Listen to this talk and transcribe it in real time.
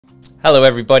Hello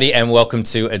everybody and welcome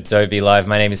to Adobe Live.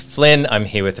 My name is Flynn. I'm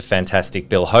here with the fantastic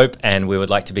Bill Hope, and we would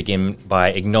like to begin by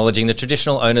acknowledging the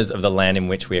traditional owners of the land in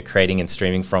which we are creating and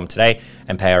streaming from today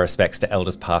and pay our respects to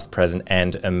elders past, present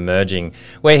and emerging.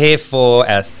 We're here for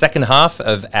our second half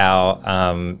of our,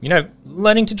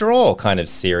 learning to draw kind of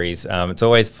series. It's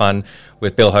always fun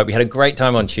with Bill Hope. We had a great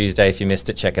time on Tuesday. If you missed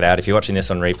it, check it out. If you're watching this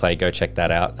on replay, go check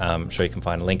that out. I'm sure you can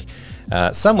find a link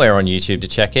somewhere on YouTube to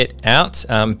check it out.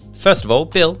 First of all,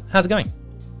 Bill, how's it going?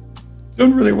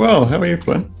 Doing really well. How are you,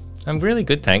 Flynn? I'm really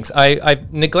good, thanks. I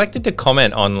neglected to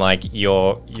comment on like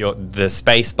the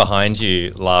space behind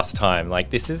you last time. Like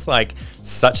this is like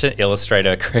such an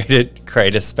illustrator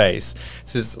creator space.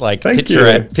 This is like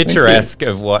picturesque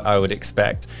of what I would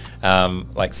expect,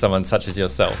 like someone such as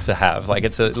yourself to have. Like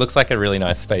it looks like a really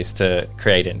nice space to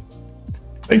create in.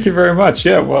 Thank you very much.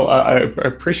 Yeah, well, I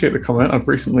appreciate the comment. I've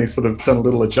recently sort of done a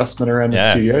little adjustment around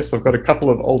the studio, so I've got a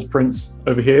couple of old prints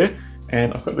over here.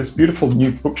 And I've got this beautiful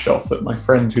new bookshelf that my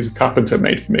friend who's a carpenter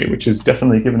made for me, which has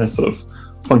definitely given a sort of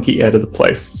funky air to the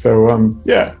place. So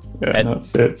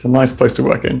it's a nice place to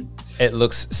work in. It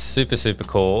looks super, super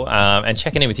cool. And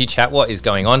checking in with you, chat, what is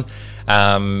going on?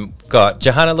 Got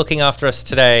Johanna looking after us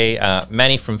today.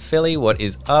 Manny from Philly, what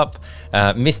is up?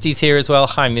 Misty's here as well.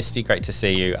 Hi, Misty, great to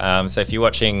see you. So if you're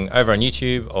watching over on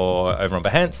YouTube or over on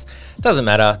Behance, doesn't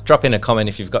matter. Drop in a comment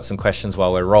if you've got some questions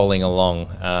while we're rolling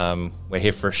along. We're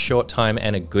here for a short time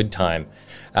and a good time.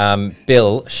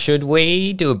 Bill, should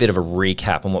we do a bit of a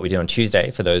recap on what we did on Tuesday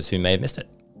for those who may have missed it?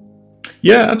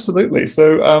 Yeah, absolutely.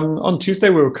 So on Tuesday,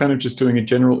 we were kind of just doing a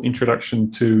general introduction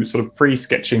to sort of free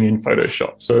sketching in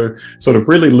Photoshop. So sort of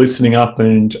really loosening up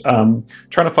and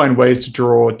trying to find ways to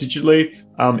draw digitally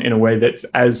in a way that's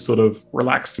as sort of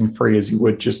relaxed and free as you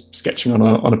would just sketching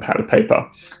on a pad of paper.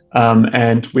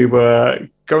 And we were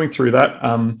going through that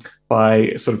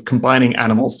by sort of combining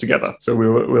animals together. So we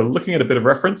were looking at a bit of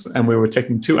reference, and we were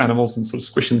taking two animals and sort of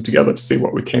squishing them together to see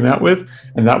what we came out with.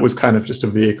 And that was kind of just a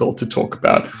vehicle to talk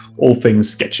about all things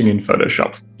sketching in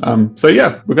Photoshop. So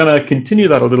yeah, we're going to continue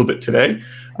that a little bit today.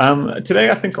 Today,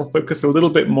 I think I'll focus a little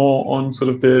bit more on sort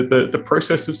of the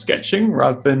process of sketching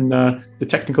rather than the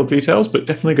technical details, but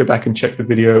definitely go back and check the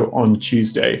video on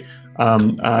Tuesday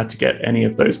to get any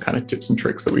of those kind of tips and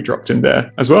tricks that we dropped in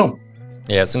there as well.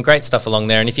 Yeah, some great stuff along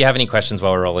there. And if you have any questions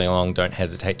while we're rolling along, don't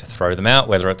hesitate to throw them out,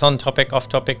 whether it's on topic, off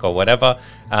topic, or whatever.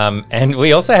 And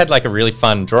we also had like a really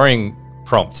fun drawing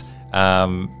prompt,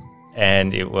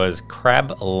 and it was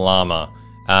crab llama.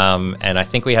 And I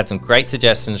think we had some great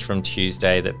suggestions from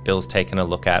Tuesday that Bill's taken a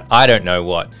look at. I don't know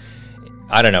what's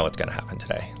going to happen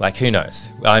today. Like, who knows?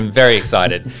 I'm very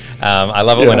excited. I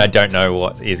love it when I don't know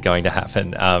what is going to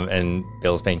happen. And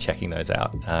Bill's been checking those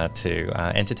out to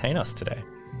entertain us today.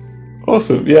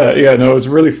 Awesome. Yeah, no, it was a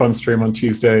really fun stream on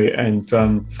Tuesday. And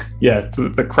so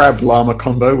the crab llama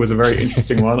combo was a very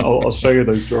interesting one. I'll show you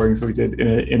those drawings we did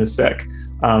in a sec.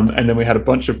 And then we had a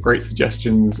bunch of great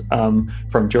suggestions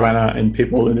from Joanna and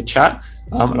people in the chat.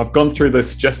 And I've gone through those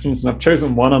suggestions, and I've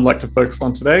chosen one I'd like to focus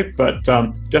on today, but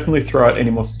definitely throw out any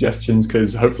more suggestions,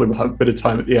 because hopefully we'll have a bit of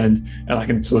time at the end and I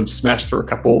can sort of smash through a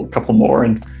couple more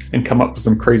and come up with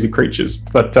some crazy creatures.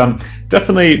 But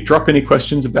definitely drop any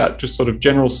questions about just sort of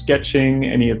general sketching,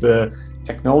 any of the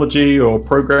technology or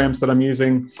programs that I'm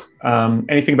using,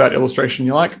 anything about illustration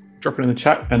you like, drop it in the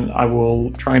chat and I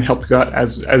will try and help you out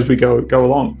as we go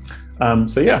along.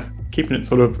 So yeah, keeping it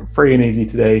sort of free and easy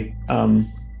today.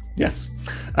 Yes.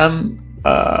 Can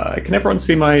everyone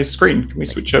see my screen? Can we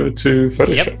switch over to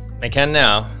Photoshop? Yep, I can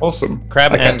now. Awesome.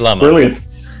 Crab and llama. Brilliant.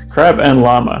 Crab and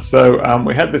llama. So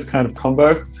we had this kind of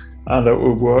combo that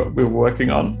we were working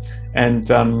on, and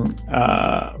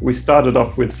we started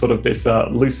off with sort of this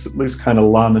loose kind of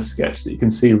llama sketch that you can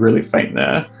see really faint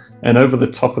there, and over the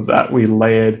top of that we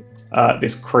layered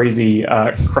this crazy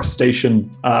crustacean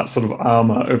sort of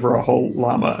armor over a whole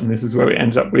llama, and this is where we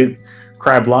ended up with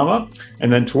crab llama.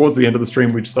 And then towards the end of the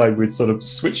stream we decided we'd sort of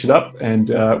switch it up, and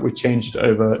we changed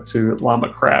over to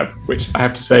llama crab, which I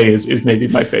have to say is maybe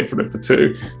my favorite of the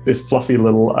two. This fluffy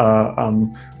little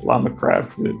llama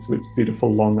crab with its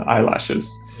beautiful long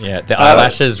eyelashes. Yeah, the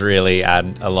eyelashes really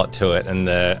add a lot to it, and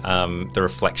the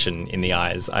reflection in the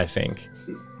eyes, I think.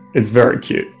 It's very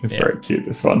cute. It's very cute,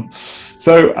 this one.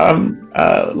 So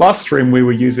last stream we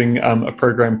were using a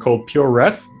program called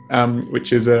PureRef,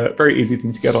 which is a very easy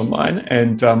thing to get online.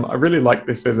 And I really like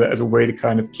this as a way to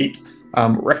kind of keep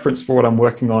reference for what I'm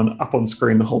working on up on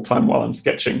screen the whole time while I'm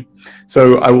sketching.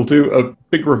 So I will do a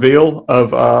big reveal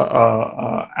of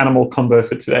animal combo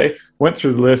for today. Went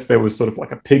through the list. There was sort of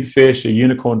like a pigfish, a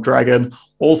unicorn dragon,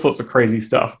 all sorts of crazy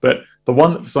stuff. But the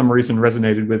one that for some reason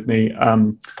resonated with me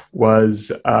was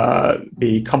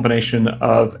the combination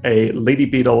of a lady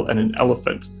beetle and an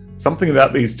elephant. Something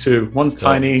about these two. One's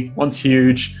tiny, one's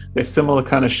huge. They're similar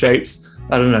kind of shapes.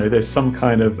 I don't know. There's some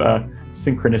kind of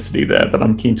synchronicity there that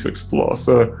I'm keen to explore.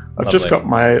 So I've just got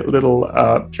my little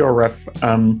PureRef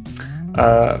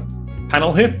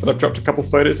panel here that I've dropped a couple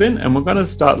photos in, and we're going to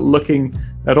start looking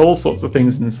at all sorts of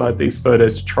things inside these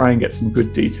photos to try and get some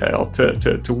good detail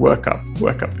to work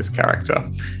up this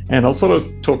character. And I'll sort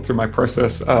of talk through my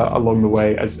process along the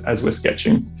way as we're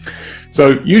sketching.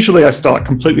 So usually I start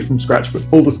completely from scratch, but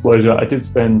full disclosure, I did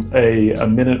spend a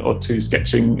minute or two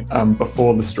sketching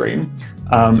before the stream,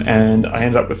 and I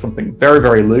ended up with something very,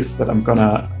 very loose that I'm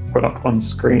gonna put up on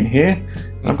screen here.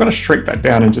 I'm going to shrink that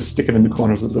down and just stick it in the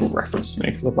corner as a little reference for me,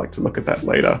 because I'd like to look at that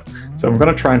later. So I'm going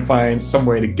to try and find some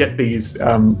way to get these,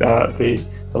 the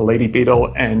lady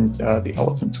beetle and the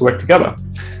elephant to work together.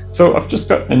 So I've just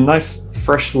got a nice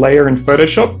fresh layer in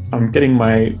Photoshop. I'm getting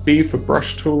my V for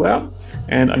brush tool out,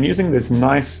 and I'm using this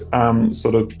nice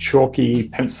sort of chalky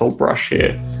pencil brush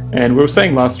here. And we were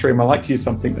saying last stream, I like to use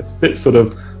something that's a bit sort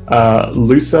of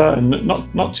looser and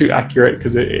not too accurate,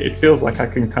 because it feels like I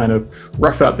can kind of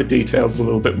rough out the details a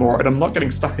little bit more, and I'm not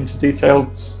getting stuck into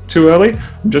details too early.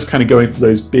 I'm just kind of going for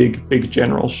those big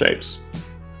general shapes.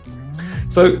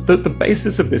 So the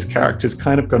basis of this character is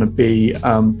kind of going to be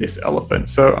this elephant.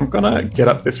 So I'm going to get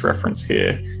up this reference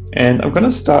here, and I'm going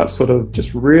to start sort of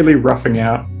just really roughing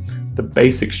out the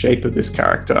basic shape of this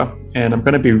character, and I'm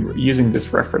going to be using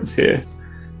this reference here.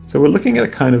 So we're looking at a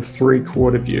kind of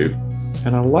 3/4 view.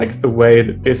 And I like the way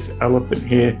that this elephant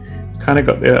here, it's kind of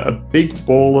got a big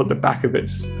ball at the back of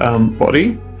its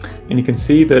body. And you can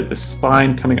see that the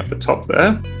spine coming up the top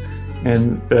there.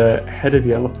 And the head of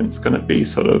the elephant's going to be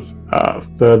sort of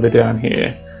further down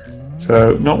here.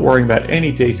 So not worrying about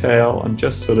any detail. I'm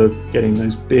just sort of getting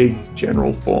those big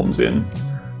general forms in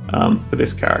for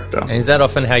this character. And is that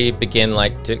often how you begin,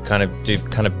 like to kind of do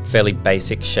kind of fairly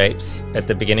basic shapes at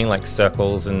the beginning, like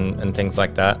circles and things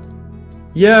like that?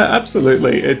 Yeah,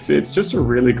 absolutely. It's just a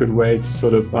really good way to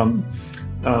sort of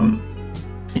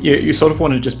you sort of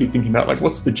want to just be thinking about, like,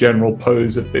 what's the general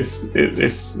pose of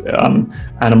this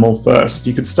animal first.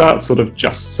 You could start sort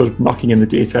of knocking in the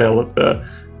detail of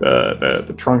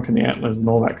the trunk and the antlers and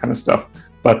all that kind of stuff.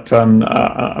 But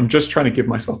I'm just trying to give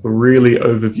myself a really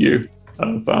overview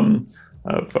of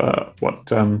what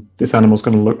this animal's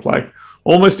going to look like.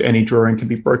 Almost any drawing can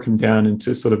be broken down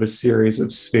into sort of a series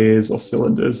of spheres or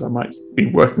cylinders. I might be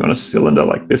working on a cylinder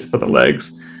like this for the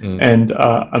legs. And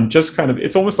I'm just kind of,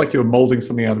 it's almost like you're molding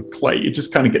something out of clay. You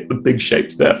just kind of get the big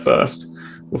shapes there first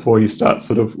before you start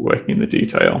sort of working in the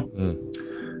detail.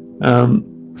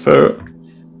 So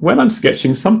when I'm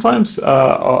sketching, sometimes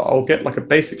I'll get like a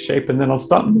basic shape, and then I'll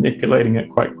start manipulating it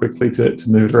quite quickly to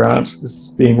move it around. This is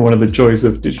being one of the joys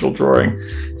of digital drawing.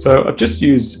 So I've just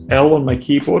used L on my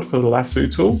keyboard for the lasso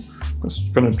tool. I'm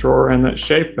just going to draw around that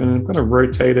shape, and I'm going to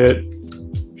rotate it,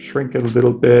 shrink it a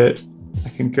little bit. I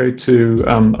can go to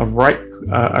a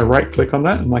right click on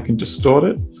that, and I can distort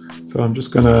it. So I'm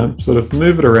just going to sort of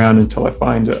move it around until I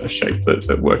find a shape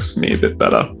that works for me a bit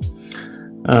better.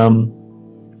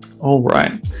 All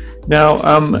right. Now,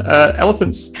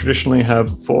 elephants traditionally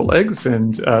have 4 legs,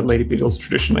 and lady beetles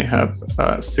traditionally have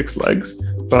 6 legs,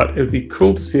 but it would be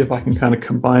cool to see if I can kind of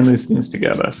combine those things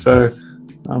together. So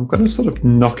I'm going to sort of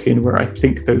knock in where I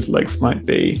think those legs might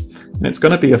be, and it's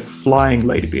going to be a flying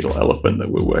lady beetle elephant that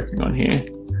we're working on here.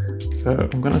 So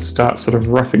I'm going to start sort of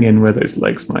roughing in where those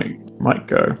legs might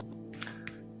go.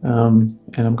 And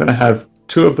I'm going to have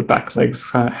 2 of the back legs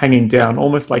hanging down,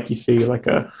 almost like you see like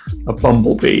a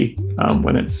bumblebee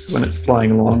when it's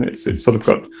flying along. It's sort of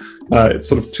got it's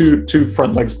sort of two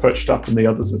front legs perched up, and the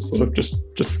others are sort of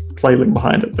just flailing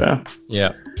behind it there.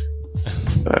 Yeah.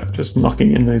 Just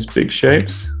knocking in those big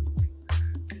shapes.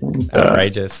 And,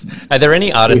 outrageous. Are there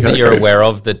any artists that you're aware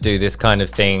of that do this kind of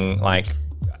thing, like,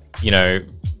 you know,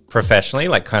 professionally,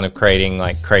 like kind of creating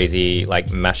like crazy like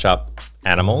mashup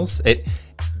animals?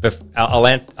 I'll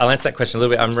answer that question a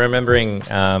little bit. I'm remembering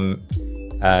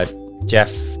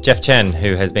Jeff Chen,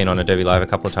 who has been on Adobe Live a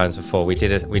couple of times before. We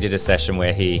did a session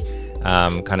where he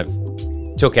kind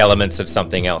of took elements of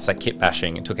something else, like kit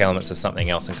bashing, and took elements of something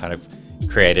else and kind of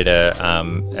created a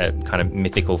kind of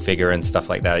mythical figure and stuff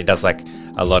like that. He does like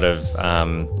a lot of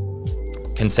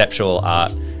conceptual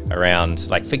art around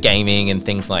like for gaming and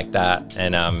things like that,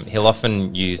 and he'll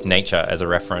often use nature as a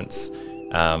reference.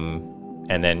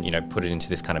 And then, you know, put it into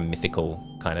this kind of mythical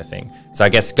kind of thing. So I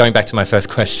guess going back to my first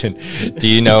question, do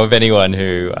you know of anyone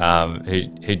who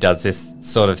does this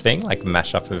sort of thing, like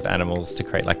mashup of animals to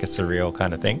create like a surreal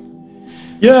kind of thing?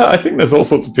 Yeah, I think there's all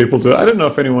sorts of people do it. I don't know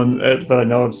if anyone that I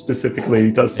know of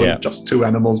specifically does sort of just two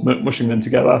animals mushing them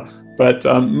together, but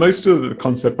most of the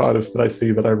concept artists that I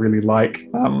see that I really like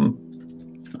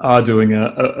are doing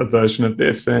a version of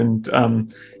this. And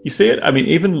you see it, I mean,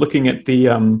 even looking at the,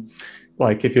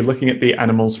 like if you're looking at the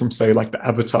animals from, say, like the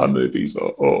Avatar movies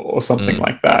or something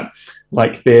like that,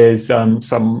 like there's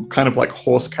some kind of like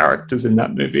horse characters in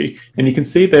that movie, and you can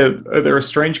see they're a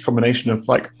strange combination of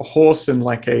like a horse and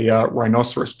like a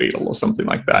rhinoceros beetle or something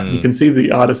like that. You can see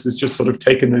the artist has just sort of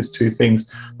taken those two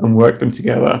things and worked them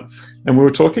together. And we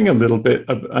were talking a little bit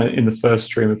in the first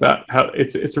stream about how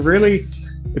it's a really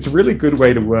good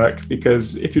way to work,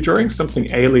 because if you're drawing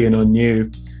something alien or new,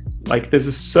 like there's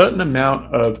a certain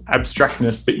amount of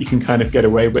abstractness that you can kind of get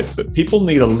away with, but people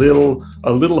need a little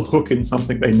hook in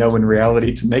something they know in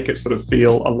reality to make it sort of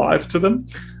feel alive to them.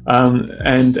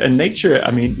 And nature,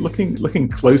 I mean, looking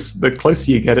close, the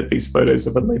closer you get at these photos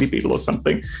of a lady beetle or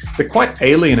something, they're quite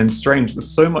alien and strange.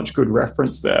 There's so much good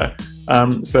reference there.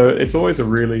 So it's always a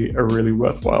really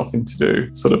worthwhile thing to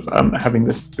do, sort of having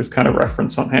this kind of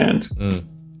reference on hand.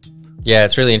 Yeah,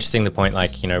 it's really interesting, the point,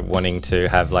 like, you know, wanting to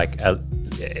have like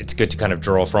it's good to kind of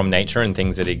draw from nature and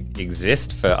things that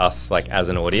exist for us, like as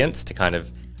an audience, to kind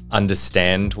of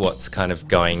understand what's kind of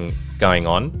going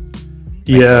on.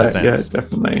 Yeah,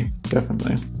 definitely.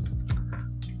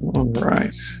 All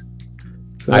right.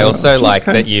 So I also like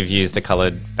that you've used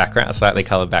a slightly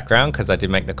colored background, because I did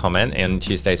make the comment in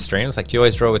Tuesday's stream. It's like, do you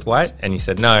always draw with white? And you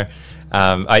said no.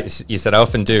 You said I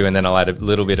often do, and then I'll add a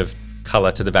little bit of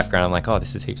color to the background. I'm like, oh,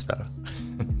 this is heaps better.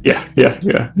 Yeah.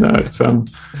 No, it's I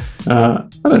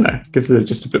don't know, gives it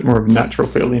just a bit more of a natural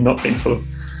feeling, not being sort of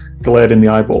glared in the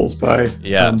eyeballs by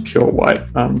pure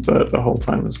white the whole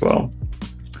time as well.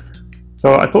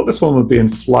 So I thought this one would be in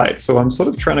flight. So I'm sort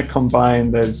of trying to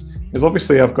combine. There's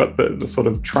obviously I've got the sort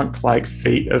of trunk-like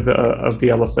feet of the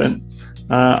elephant.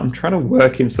 I'm trying to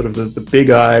work in sort of the big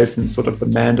eyes and sort of the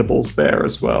mandibles there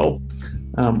as well.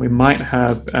 We might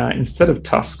have, instead of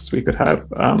tusks, we could have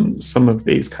some of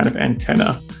these kind of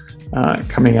antenna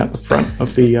coming out the front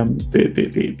of the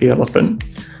elephant.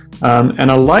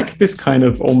 And I like this kind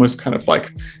of almost kind of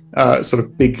like sort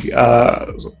of big,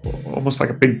 almost like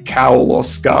a big cowl or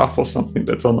scarf or something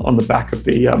that's on the back of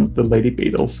the lady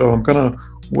beetle. So I'm going to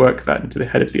work that into the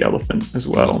head of the elephant as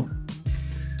well.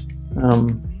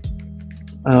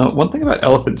 One thing about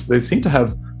elephants, they seem to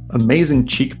have amazing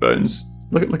cheekbones.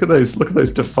 Look at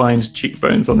those defined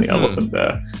cheekbones on the elephant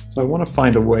there. So I want to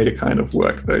find a way to kind of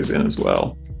work those in as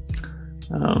well.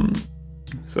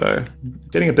 So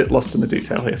getting a bit lost in the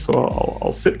detail here. So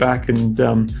I'll sit back and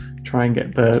try and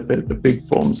get the big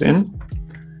forms in,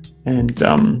 and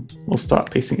we'll start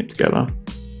piecing it together.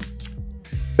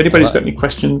 If anybody's got any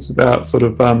questions about sort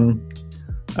of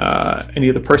any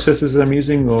of the processes I'm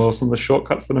using or some of the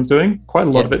shortcuts that I'm doing, quite a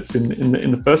lot of it's in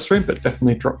the first stream, but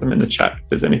definitely drop them in the chat if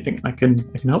there's anything I can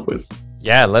help with.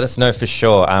 Yeah, let us know for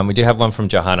sure. We do have one from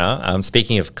Johanna.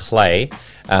 Speaking of clay,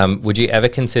 would you ever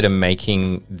consider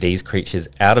making these creatures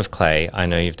out of clay? I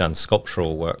know you've done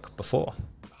sculptural work before.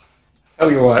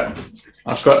 Tell you what,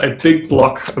 I've got a big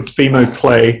block of Fimo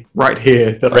clay right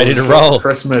here that ready to roll.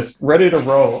 Christmas, ready to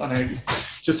roll, and I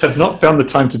just have not found the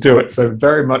time to do it. So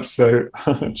very much so,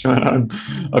 Joanna,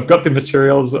 I've got the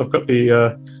materials, I've got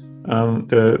the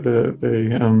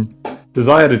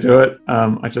desire to do it.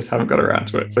 I just haven't got around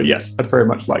to it. So yes, I'd very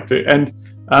much like to. And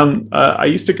I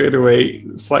used to go to a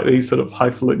slightly sort of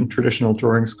highfalutin traditional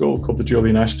drawing school called the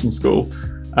Julian Ashton School,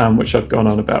 which I've gone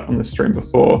on about on the stream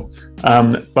before.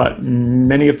 But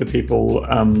many of the people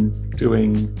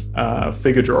doing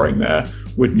figure drawing there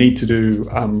would need to do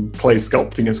clay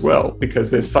sculpting as well, because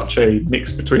there's such a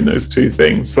mix between those two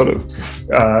things, sort of,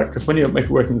 because when you're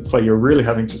working with clay, you're really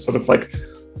having to sort of like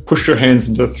push your hands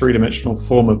into a three-dimensional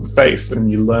form of a face,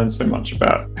 and you learn so much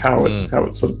about how it's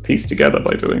sort of pieced together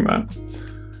by doing that.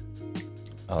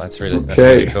 Oh, that's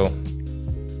really cool.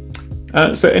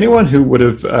 So anyone who would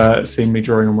have seen me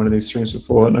drawing on one of these streams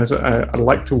before knows I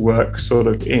like to work sort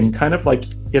of in kind of like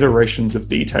iterations of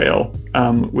detail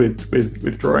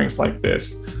with drawings like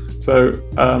this. So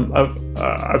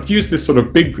I've used this sort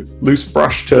of big loose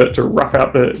brush to rough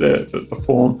out the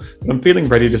form, but I'm feeling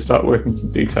ready to start working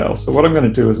some detail. So what I'm going to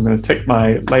do is I'm going to take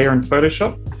my layer in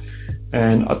Photoshop,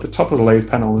 and at the top of the layers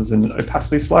panel is an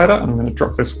opacity slider, and I'm going to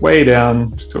drop this way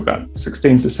down to about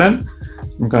 16%.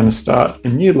 I'm going to start a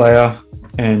new layer,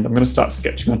 and I'm going to start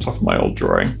sketching on top of my old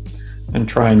drawing and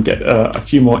try and get a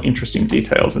few more interesting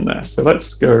details in there. So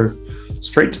let's go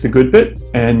straight to the good bit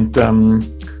and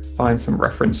find some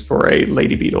reference for a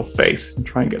lady beetle face and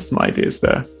try and get some ideas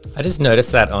there. I just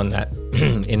noticed that on that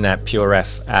in that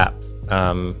PureRef app,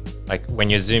 like when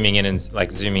you're zooming in and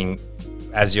like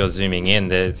as you're zooming in,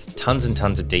 there's tons and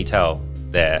tons of detail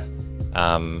there.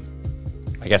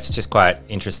 I guess it's just quite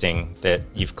interesting that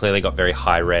you've clearly got very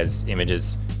high res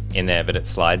images in there, but it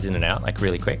slides in and out like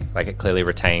really quick. Like it clearly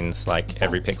retains like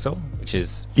every pixel, which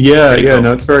is cool.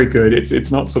 No, it's very good.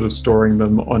 It's not sort of storing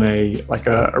them on a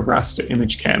raster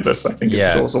image canvas. I think it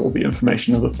stores all the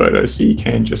information of the photo, so you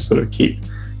can just sort of keep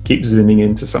zooming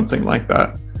into something like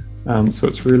that. So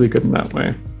it's really good in that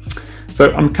way.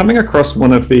 So I'm coming across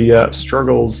one of the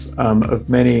struggles of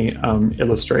many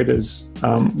illustrators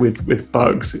with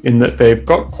bugs, in that they've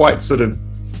got quite sort of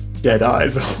dead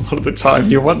eyes a lot of the time.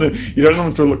 You don't want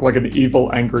them to look like an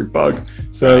evil, angry bug.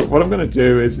 So what I'm going to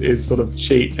do is sort of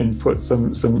cheat and put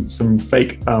some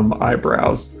fake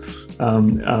eyebrows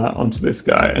onto this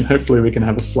guy, and hopefully we can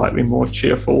have a slightly more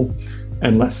cheerful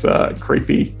and less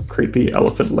creepy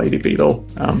elephant lady beetle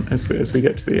as we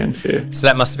get to the end here. So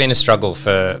that must have been a struggle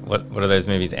for what are those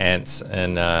movies, Ants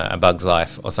and A Bug's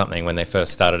Life or something, when they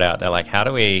first started out. They're like, how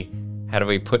do we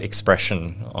put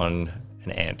expression on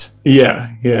an ant?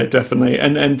 Yeah, definitely.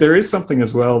 And there is something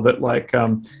as well that, like,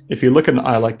 if you look at an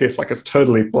eye like this, like it's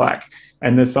totally black,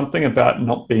 and there's something about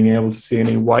not being able to see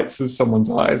any whites of someone's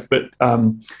eyes that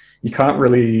you can't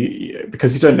really,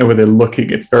 because you don't know where they're looking,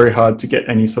 it's very hard to get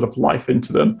any sort of life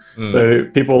into them. So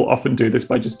people often do this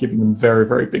by just giving them very,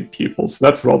 very big pupils. So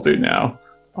that's what I'll do now.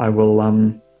 I will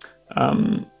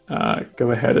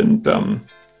go ahead and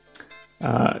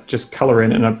just color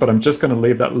in, but I'm just going to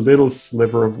leave that little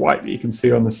sliver of white that you can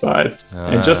see on the side.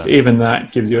 And just even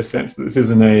that gives you a sense that this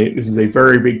is a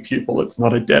very big pupil. It's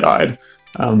not a dead-eyed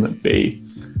bee.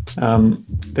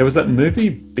 There was that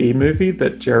Bee movie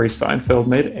that Jerry Seinfeld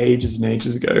made ages and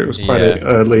ages ago. It was quite an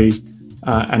early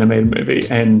animated movie,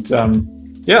 and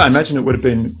I imagine it would have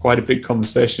been quite a big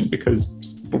conversation,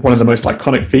 because one of the most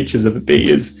iconic features of a bee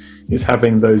is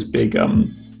having those big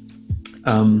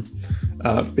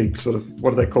big sort of,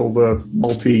 what do they call, the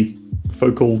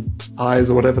multifocal eyes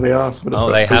or whatever they are.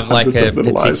 They have like a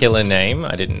particular name.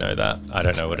 I didn't know that. I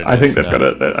don't know what it is. I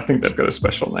think they've got a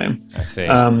special name. I see.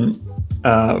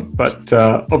 But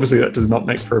obviously that does not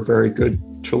make for a very good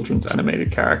children's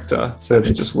animated character. So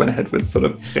they just went ahead with sort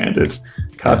of standard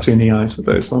cartoony eyes for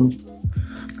those ones.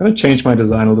 I'm going to change my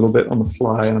design a little bit on the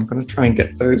fly, and I'm going to try and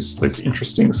get those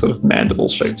interesting sort of mandible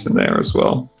shapes in there as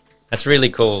well. That's really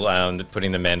cool,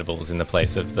 putting the mandibles in the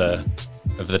place of the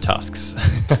tusks.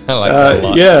 I like that a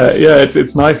lot.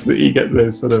 It's nice that you get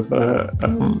those sort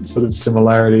of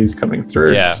similarities coming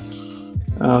through.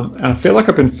 And I feel like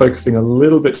I've been focusing a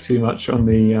little bit too much on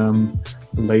the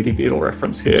lady beetle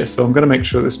reference here, so I'm going to make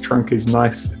sure this trunk is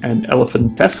nice and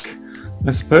elephantesque,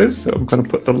 I suppose. So I'm going to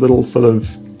put the little sort of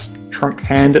trunk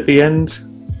hand at the end.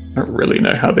 I don't really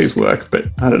know how these work, but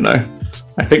I don't know.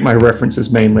 I think my reference is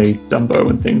mainly Dumbo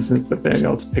and things, and that being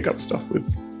able to pick up stuff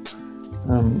with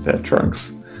their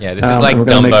trunks. Yeah, this is like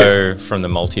Dumbo from the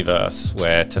multiverse,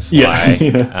 where to fly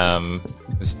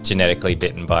was genetically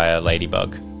bitten by a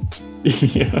ladybug.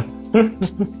 Yeah.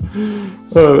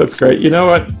 Oh, that's great. You know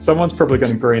what? Someone's probably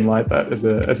going to greenlight that as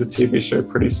a TV show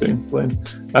pretty soon, Glenn.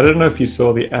 I don't know if you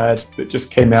saw the ad that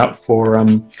just came out for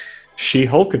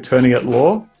She-Hulk Attorney at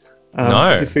Law.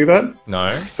 No. Did you see that?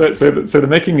 No. So they're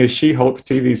making a She-Hulk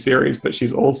TV series, but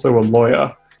she's also a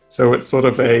lawyer. So it's sort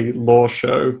of a law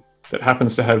show that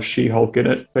happens to have She-Hulk in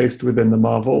it, based within the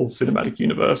Marvel Cinematic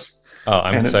Universe. Oh,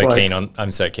 I'm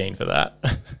so keen for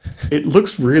that. It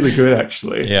looks really good,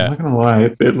 actually. Yeah. I'm not gonna lie,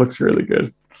 it looks really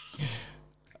good.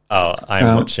 Oh,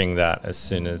 I'm watching that as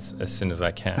soon as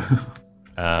I can.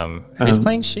 Who's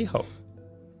playing She-Hulk?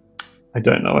 I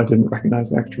don't know. I didn't recognize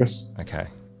the actress. Okay,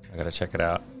 I gotta check it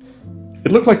out.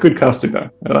 It looked like good casting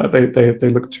though. They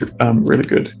looked really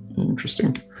good and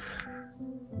interesting.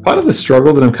 Part of the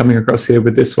struggle that I'm coming across here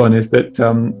with this one is that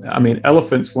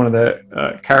elephants, one of their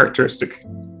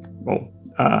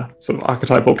sort of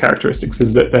archetypal characteristics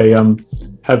is that they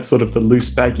have sort of the loose,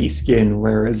 baggy skin,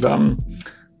 whereas an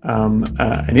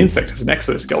insect has an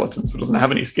exoskeleton, so it doesn't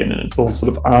have any skin, and it's all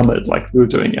sort of armored, like we were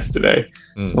doing yesterday.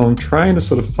 So I'm trying to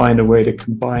sort of find a way to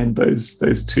combine those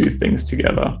two things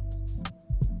together.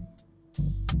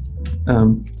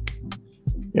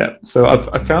 So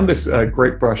I found this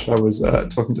great brush I was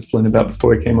talking to Flynn about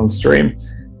before we came on stream,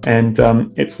 and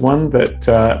it's one that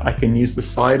I can use the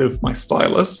side of my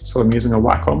stylus. So I'm using a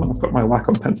Wacom, and I've got my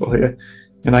Wacom pencil here,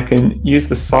 and I can use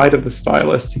the side of the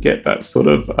stylus to get that sort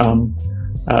of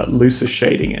looser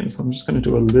shading in. So I'm just going to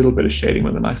do a little bit of shading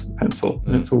with a nice pencil,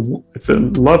 and it's a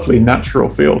lovely natural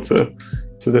feel to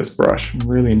this brush. I'm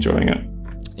really enjoying it.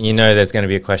 You know, there's going to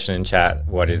be a question in chat.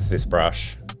 What is this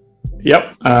brush?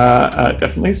 Yep,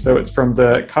 definitely. So it's from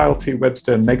the Kyle T.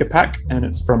 Webster Mega Pack, and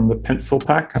it's from the Pencil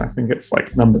Pack, and I think it's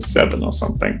like number 7 or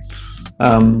something.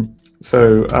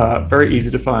 So very easy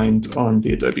to find on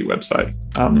the Adobe website,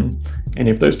 any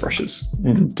of those brushes.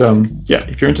 And yeah,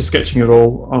 if you're into sketching at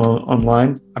all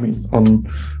online, I mean,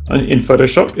 in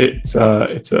Photoshop,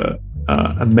 it's a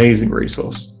amazing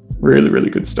resource. Really, really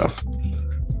good stuff.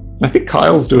 I think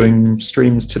Kyle's doing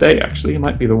streams today, actually. He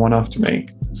might be the one after me.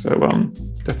 So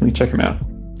definitely check him out.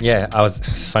 Yeah,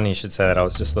 it's funny you should say that. I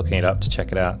was just looking it up to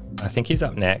check it out. I think he's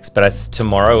up next, but it's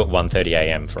tomorrow at 1:30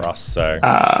 a.m. for us. So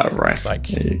right. It's like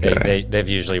they've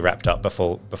usually wrapped up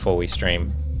before we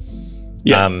stream.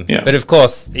 Yeah, But of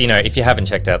course, you know, if you haven't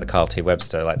checked out the Kyle T.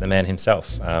 Webster, like the man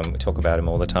himself, we talk about him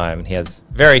all the time. And he has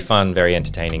very fun, very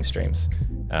entertaining streams,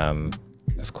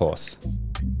 of course.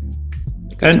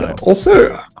 And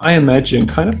also, I imagine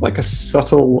kind of like a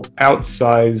subtle,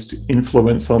 outsized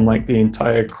influence on like the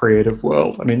entire creative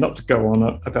world. I mean, not to go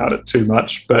on about it too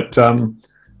much, but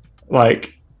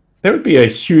like there would be a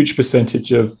huge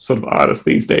percentage of sort of artists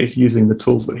these days using the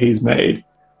tools that he's made.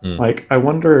 Like, I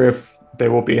wonder if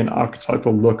there will be an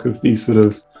archetypal look of these sort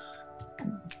of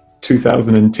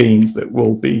 2010s that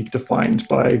will be defined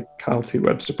by Kyle T.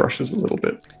 Webster brushes a little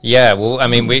bit. Yeah, well, I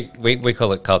mean, we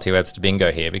call it Kyle T. Webster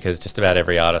bingo here because just about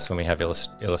every artist when we have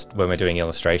when we're doing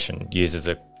illustration uses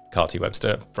a Kyle T.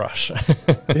 Webster brush.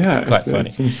 Yeah, it's quite funny.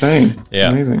 It's insane. It's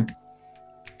yeah. amazing.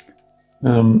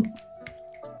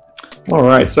 All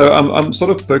right, so I'm sort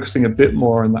of focusing a bit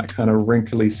more on that kind of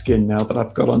wrinkly skin now that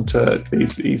I've got onto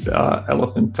these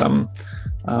elephant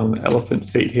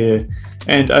feet here.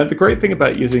 And the great thing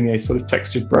about using a sort of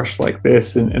textured brush like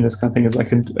this and this kind of thing is I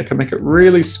can make it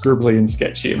really scribbly and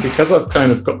sketchy. And because I've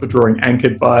kind of got the drawing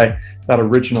anchored by that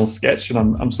original sketch and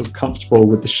I'm sort of comfortable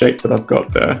with the shape that I've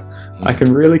got there, I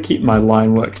can really keep my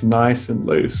line work nice and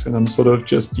loose. And I'm sort of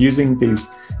just using these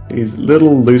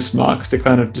little loose marks to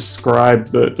kind of describe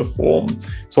the form.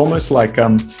 It's almost like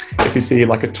if you see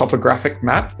like a topographic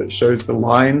map that shows the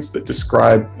lines that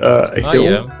describe a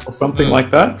hill or something like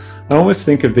that. I almost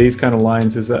think of these kind of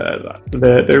lines as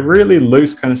they're really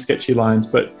loose, kind of sketchy lines,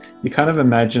 but you kind of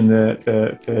imagine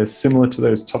they're similar to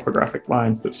those topographic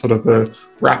lines that sort of are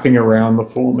wrapping around the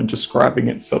form and describing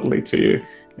it subtly to you.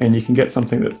 And you can get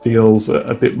something that feels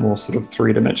a bit more sort of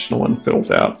three-dimensional and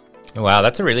filled out. Wow,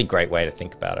 that's a really great way to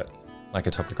think about it, like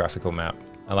a topographical map.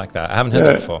 I like that. I haven't heard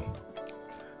that before.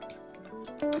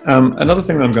 Another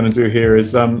thing that I'm going to do here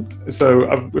is,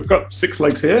 we've got 6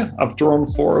 legs here. I've drawn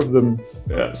 4 of them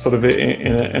sort of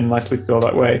in a nicely filled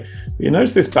out way. But you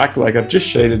notice this back leg, I've just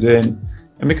shaded in.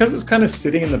 And because it's kind of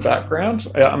sitting in the background,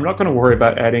 I'm not going to worry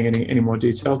about adding any more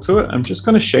detail to it. I'm just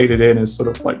going to shade it in as sort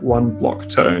of like one block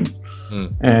tone.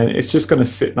 And it's just going to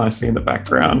sit nicely in the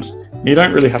background. You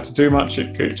don't really have to do much.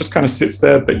 It just kind of sits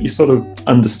there, but you sort of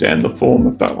understand the form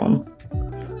of that one.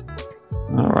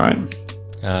 All right.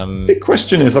 The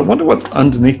question is, I wonder what's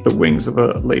underneath the wings of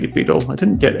a lady beetle. I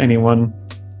didn't get anyone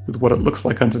with what it looks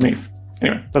like underneath.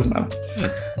 Anyway, doesn't matter.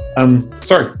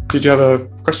 Sorry, did you have a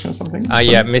question or something?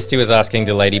 Yeah, Misty was asking,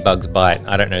 do ladybugs bite?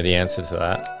 I don't know the answer to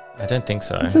that. I don't think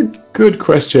so. That's a good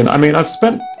question. I mean, I've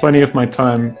spent plenty of my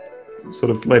time sort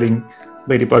of letting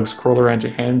ladybugs crawl around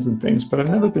your hands and things, but I've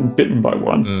never been bitten by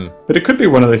one. But it could be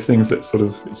one of those things that sort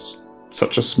of, it's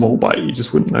such a small bite you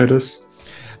just wouldn't notice.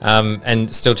 And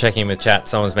still checking with chat,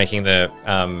 someone's making the,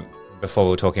 before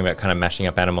we were talking about kind of mashing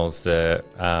up animals, the,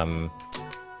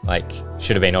 like,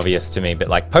 should have been obvious to me, but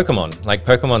like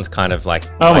Pokemon's kind of like,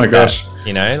 oh my gosh,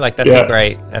 you know, like that's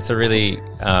that's a really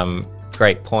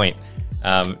great point.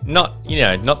 Not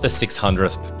the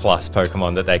 600th plus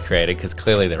Pokemon that they created, because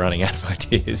clearly they're running out of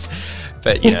ideas.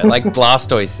 But, you know, like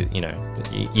Blastoise, you know,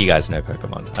 you guys know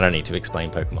Pokemon. I don't need to explain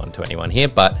Pokemon to anyone here,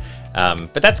 but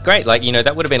that's great. Like, you know,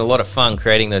 that would have been a lot of fun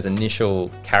creating those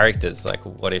initial characters. Like,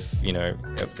 what if, you know,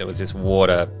 there was this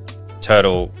water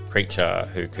turtle creature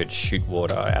who could shoot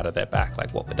water out of their back?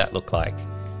 Like, what would that look like?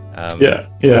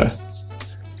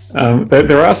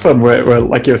 There are some where,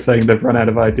 like you were saying, they've run out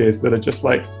of ideas that are just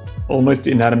like almost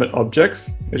inanimate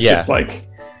objects. It's just like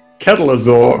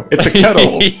Kettleazor. It's a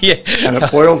kettle and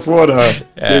it boils water.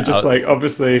 You're just like,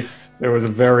 obviously there was a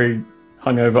very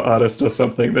hungover artist or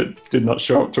something that did not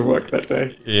show up to work that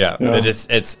day. They're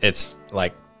just it's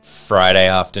like Friday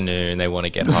afternoon, they want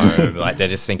to get home, like they're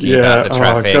just thinking about the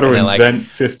traffic, and they're like,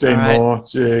 15 more.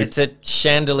 Jeez. It's a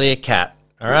chandelier cat.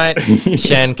 All right,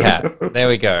 Shan cat. There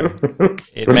we go.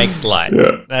 It makes light.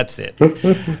 That's it.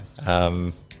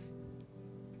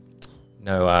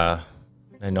 No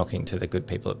knocking to the good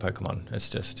people at Pokemon. It's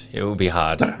just, it will be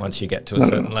hard once you get to a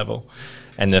certain level.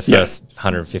 And the first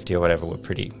 150 or whatever were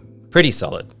pretty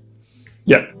solid.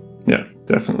 Yeah,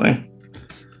 definitely.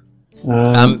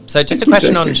 So just a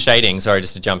question on shading. Sorry,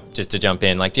 just to jump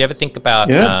in. Like, do you ever think about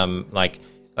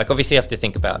like obviously you have to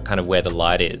think about kind of where the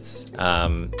light is,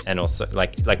 and also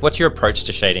like what's your approach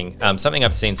to shading? Something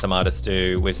I've seen some artists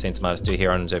do, we've seen some artists do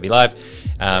here on Adobe Live,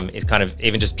 is kind of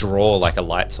even just draw like a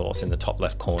light source in the top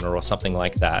left corner or something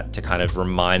like that to kind of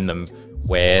remind them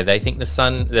where they think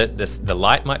the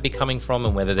light might be coming from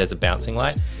and whether there's a bouncing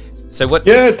light. So what,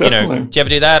 do you ever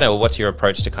do that, or what's your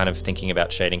approach to kind of thinking about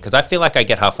shading? Because I feel like I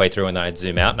get halfway through and then I'd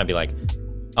zoom out and I'd be like,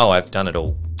 oh, I've done it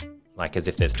all. Like as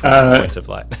if there's 20 points of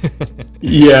light.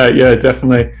 Yeah,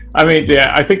 definitely. I mean,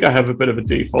 I think I have a bit of a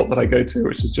default that I go to,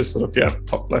 which is just sort of,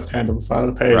 top left hand on the side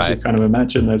of the page. Right. You kind of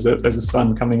imagine there's a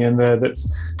sun coming in there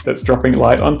that's dropping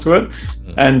light onto it.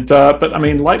 And, but I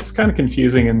mean, light's kind of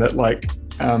confusing in that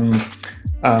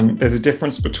there's a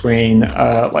difference between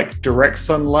like direct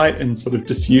sunlight and sort of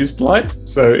diffused light.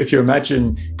 So if you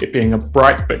imagine it being a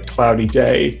bright but cloudy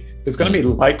day, there's going to be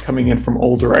light coming in from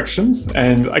all directions.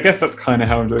 And I guess that's kind of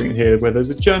how I'm doing it here, where there's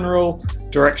a general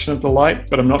direction of the light,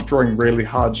 but I'm not drawing really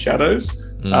hard shadows.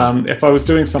 If I was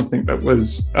doing something that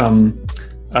was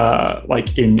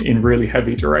like in really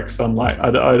heavy direct sunlight,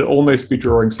 I'd almost be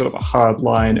drawing sort of a hard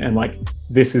line and like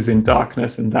this is in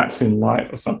darkness and that's in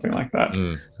light or something like that.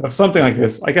 So if something like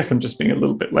this, I guess I'm just being a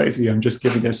little bit lazy. I'm just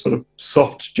giving a sort of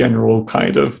soft general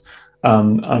kind of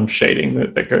shading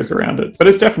that goes around it. But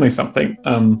it's definitely something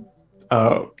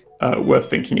worth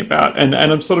thinking about. And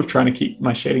I'm sort of trying to keep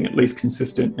my shading at least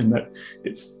consistent in that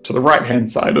it's to the right-hand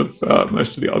side of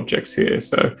most of the objects here.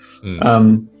 So,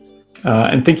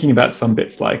 and thinking about some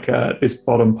bits like this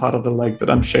bottom part of the leg that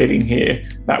I'm shading here,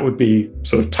 that would be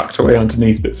sort of tucked away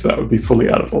underneath it. So that would be fully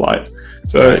out of the light.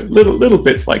 So little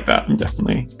bits like that I'm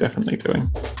definitely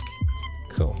doing.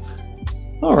 Cool.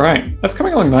 All right, that's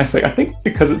coming along nicely. I think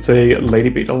because it's a lady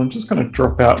beetle, I'm just going to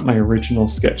drop out my original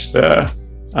sketch there.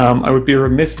 I would be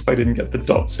remiss if I didn't get the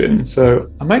dots in,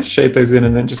 so I might shade those in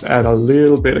and then just add a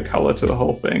little bit of color to the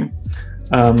whole thing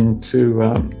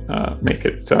to make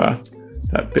it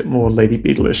that bit more lady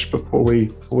beetle-ish before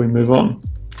we move on.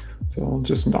 So I'll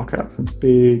just knock out some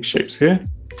big shapes here.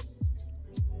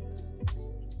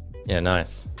 Yeah,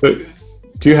 nice. So,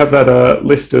 do you have that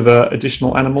list of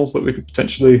additional animals that we could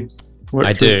potentially work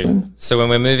I through? do. So when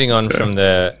we're moving on from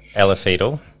the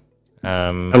elephedal,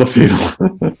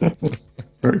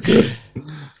 very good.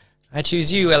 I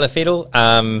choose you, elephedal.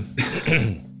 I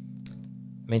mean,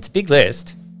 it's a big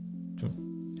list.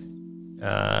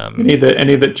 Any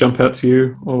that jump out to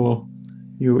you or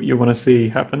you want to see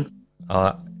happen?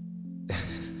 Try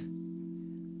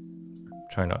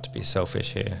not to be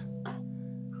selfish here.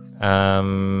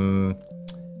 I'll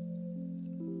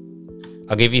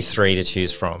give you 3 to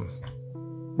choose from.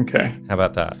 Okay. How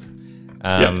about that?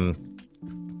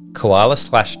 Koala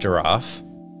 / giraffe.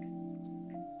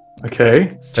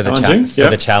 Okay. For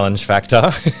the challenge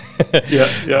factor.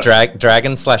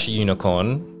 Dragon /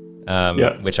 unicorn.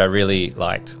 Which I really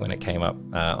liked when it came up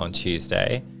on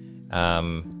Tuesday.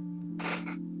 And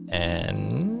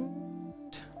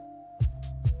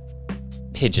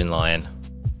pigeon lion.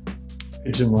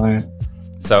 Pigeon lion.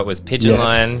 So it was pigeon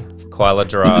lion, koala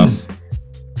giraffe,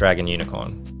 dragon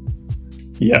unicorn.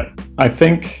 Yeah, I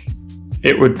think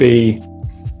it would be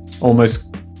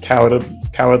almost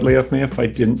cowardly of me if I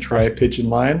didn't try a pigeon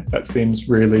lion. That seems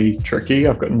really tricky.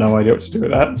 I've got no idea what to do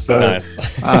with that. So, nice.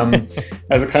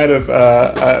 As a kind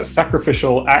of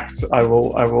sacrificial act, I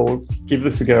will give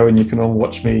this a go, and you can all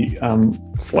watch me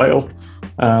flail.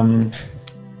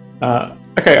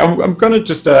 Okay, I'm going to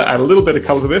just add a little bit of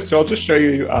color to this. So I'll just show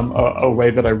you a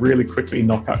way that I really quickly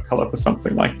knock out color for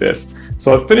something like this.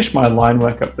 So I've finished my line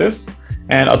work up this,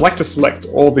 and I'd like to select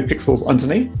all the pixels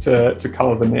underneath to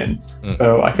color them in.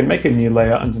 So I can make a new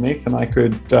layer underneath, and I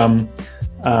could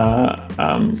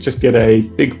just get a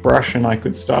big brush and I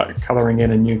could start coloring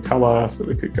in a new color. So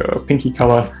we could go a pinky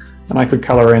color, and I could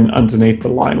color in underneath the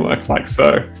line work like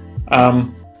so.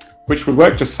 Which would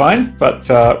work just fine, but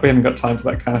we haven't got time for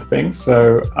that kind of thing.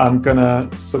 So I'm gonna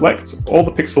select all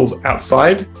the pixels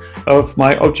outside of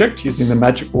my object using the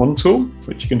magic wand tool,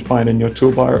 which you can find in your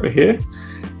toolbar over here.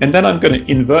 And then I'm gonna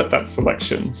invert that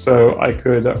selection. So I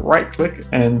could right click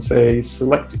and say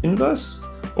select inverse,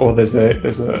 or there's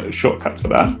a shortcut for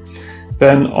that.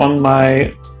 Then on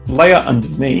my layer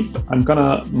underneath, I'm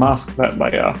gonna mask that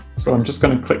layer. So I'm just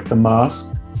gonna click the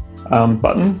mask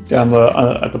button down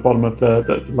at the bottom of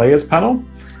the layers panel,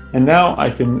 and now I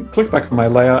can click back on my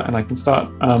layer and I can start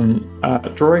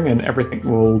drawing, and everything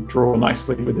will draw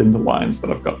nicely within the lines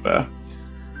that I've got there.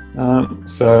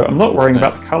 So I'm not worrying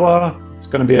about the color. It's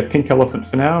going to be a pink elephant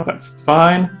for now. That's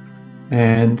fine.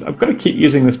 And I'm going to keep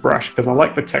using this brush because I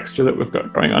like the texture that we've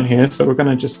got going on here. So we're going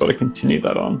to just sort of continue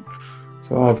that on.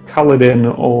 So I've colored in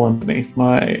all underneath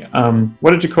my,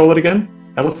 what did you call it again?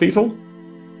 Elefetal?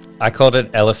 I called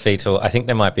it Elefetal. I think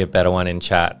there might be a better one in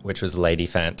chat, which was Lady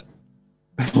Fant.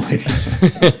 Lady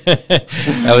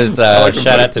That was like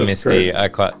shout out to Misty. great. I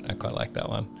quite like that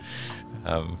one.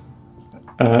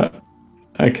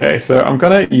 Okay, so I'm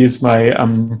going to use my,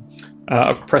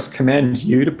 I've pressed Command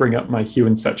U to bring up my hue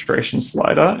and saturation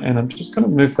slider, and I'm just going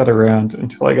to move that around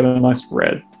until I get a nice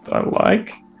red that I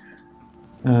like.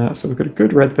 So we've got a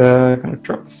good red there. I'm going to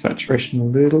drop the saturation a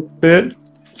little bit.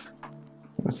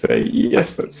 I say,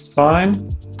 yes, that's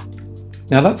fine.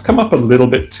 Now that's come up a little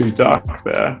bit too dark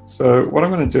there. So what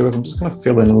I'm going to do is I'm just going to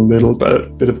fill in a little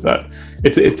bit of that.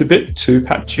 It's a bit too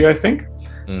patchy, I think.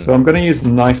 So I'm going to use a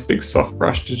nice big soft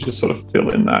brush to just sort of fill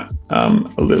in that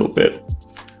a little bit.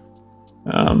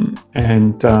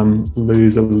 And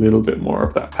lose a little bit more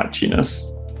of that patchiness.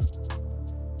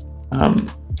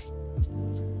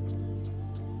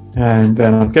 And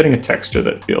then I'm getting a texture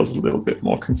that feels a little bit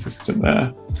more consistent there,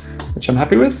 which I'm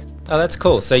happy with. Oh, that's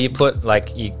cool. So you put like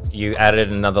you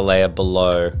added another layer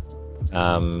below.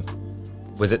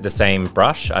 Was it the same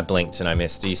brush? I blinked and I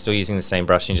missed. Are you still using the same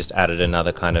brush and you just added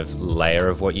another kind of layer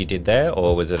of what you did there,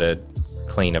 or was it a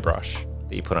cleaner brush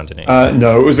that you put underneath?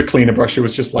 No, it was a cleaner brush. It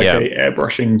was just like a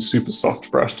airbrushing super soft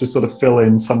brush to sort of fill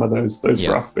in some of those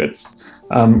rough bits.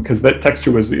 Because that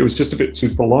texture was just a bit too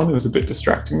full on. It was a bit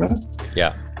distracting there.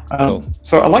 Yeah. Cool.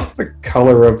 So I like the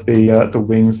color of the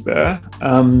wings there,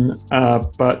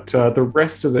 but the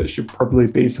rest of it should probably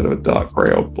be sort of a dark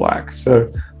gray or black. So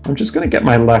I'm just going to get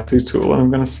my lasso tool and I'm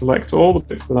going to select all the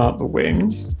bits that aren't the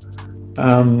wings.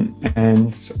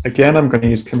 And again, I'm going to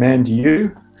use Command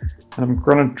U, and I'm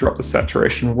going to drop the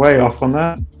saturation way off on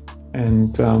that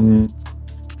and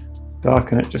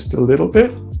darken it just a little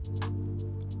bit.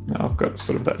 Now I've got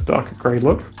sort of that darker gray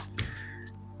look.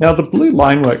 Now the blue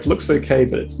line work looks okay,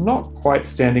 but it's not quite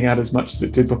standing out as much as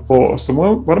it did before. So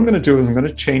what I'm going to do is I'm going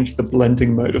to change the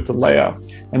blending mode of the layer,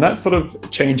 and that sort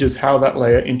of changes how that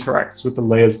layer interacts with the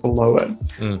layers below it.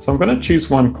 So I'm going to choose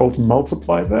one called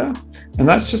Multiply there, and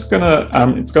that's just going to,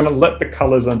 it's going to let the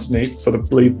colors underneath sort of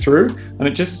bleed through, and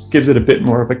it just gives it a bit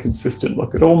more of a consistent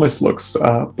look. It almost looks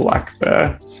black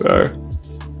there. So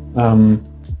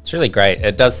it's really great.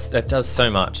 It does so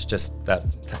much. Just that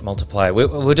multiply.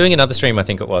 We're doing another stream, I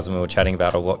think it was, and we were chatting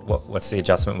about what's the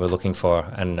adjustment we're looking for.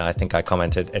 And I think I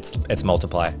commented it's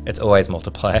multiply. It's always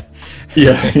multiply.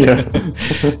 Yeah.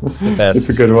 It's the best. It's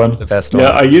a good one. The best one.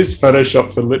 Yeah, I used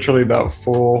Photoshop for literally about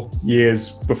 4 years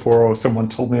before someone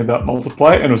told me about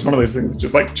multiply, and it was one of those things that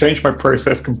just like changed my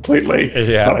process completely.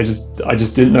 Yeah. But I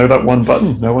just didn't know that one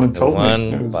button. No one had told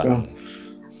me. It was,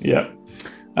 yeah.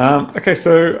 Okay,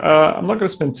 so I'm not going to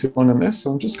spend too long on this,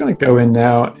 so I'm just going to go in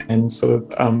now and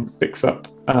sort of fix up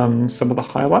some of the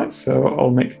highlights. So I'll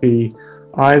make the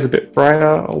eyes a bit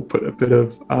brighter. I'll put a bit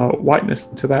of whiteness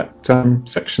into that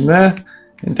section there,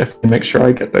 and definitely make sure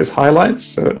I get those highlights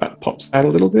so that pops out a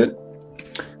little bit.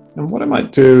 And what I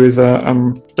might do is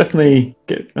definitely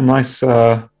get a nice,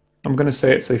 I'm going to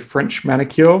say it's a French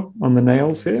manicure on the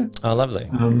nails here. Oh, lovely.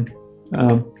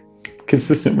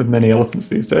 Consistent with many elephants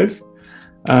these days.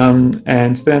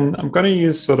 And then I'm going to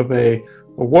use sort of a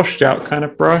washed out kind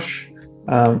of brush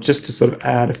just to sort of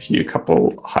add a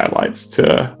couple highlights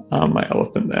to my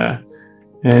elephant there.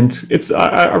 And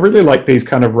I really like these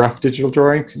kind of rough digital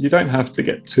drawings because you don't have to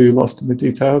get too lost in the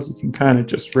details. You can kind of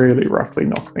just really roughly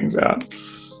knock things out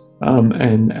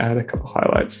and add a couple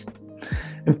highlights.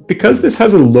 And because this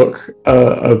has a look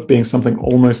of being something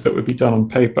almost that would be done on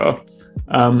paper,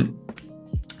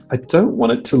 I don't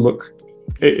want it to look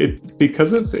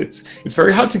because it's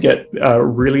very hard to get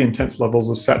really intense levels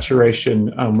of saturation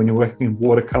when you're working in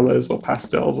watercolors or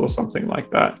pastels or something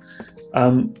like that.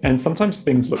 And sometimes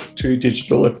things look too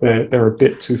digital if they're a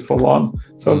bit too full on.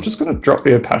 So I'm just going to drop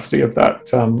the opacity of that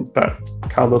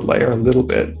colored layer a little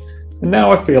bit. And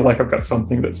now I feel like I've got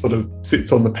something that sort of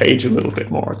sits on the page a little bit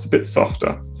more. It's a bit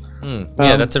softer.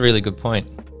 Yeah, that's a really good point.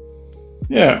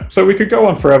 Yeah, so we could go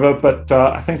on forever, but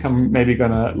I think I'm maybe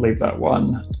going to leave that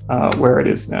one where it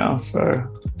is now. So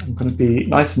I'm going to be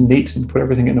nice and neat and put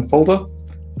everything in a folder.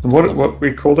 And what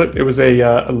we called it, it was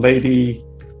a lady...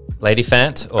 Lady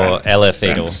Fant or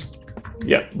Elefetal?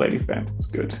 Yeah, Lady Fant. That's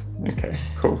good. Okay,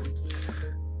 cool.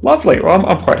 Lovely. Well,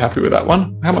 I'm quite happy with that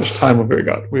one. How much time have we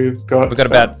got? We've got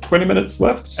about 20 minutes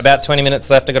left. About 20 minutes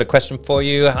left. I got a question for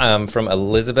you from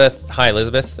Elizabeth. Hi,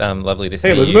 Elizabeth. Lovely to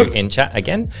see you in chat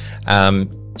again.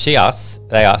 They ask,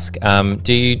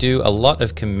 do you do a lot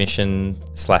of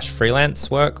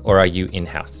commission/freelance work, or are you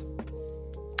in-house?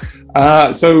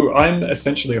 So I'm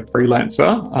essentially a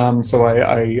freelancer. So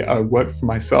I work for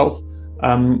myself,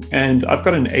 and I've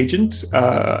got an agent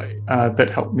that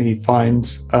helped me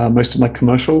find most of my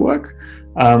commercial work.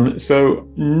 So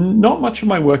not much of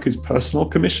my work is personal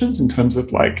commissions in terms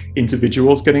of like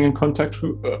individuals getting in contact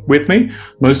with me.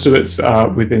 Most of it's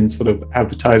within sort of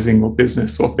advertising or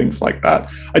business or things like that.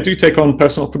 I do take on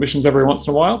personal commissions every once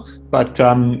in a while, but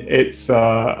it's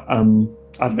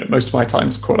I don't know, most of my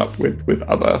time's caught up with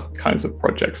other kinds of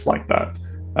projects like that.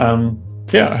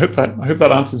 Yeah, I hope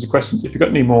that answers your questions. If you've got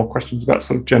any more questions about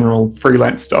sort of general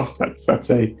freelance stuff, it's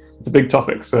a big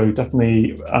topic. So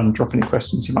definitely drop any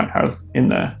questions you might have in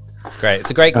there. It's great. It's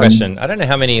a great question. I don't know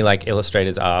how many like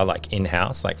illustrators are like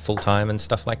in-house, like full-time and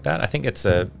stuff like that. I think it's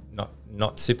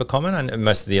not super common. And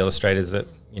most of the illustrators that,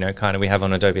 kind of we have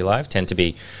on Adobe Live tend to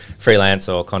be freelance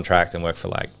or contract and work for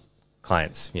like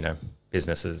clients,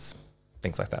 businesses,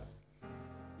 things like that.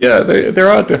 Yeah, there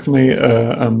are definitely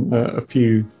a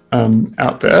few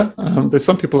out there. There's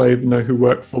some people I even know who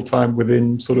work full-time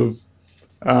within sort of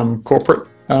corporate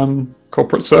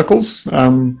circles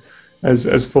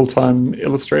as full-time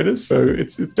illustrators. So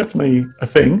it's definitely a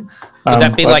thing. Would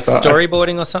that be like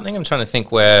storyboarding or something? I'm trying to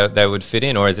think where they would fit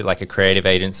in, or is it like a creative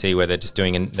agency where they're just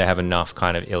doing they have enough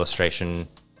kind of illustration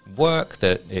work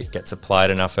that it gets applied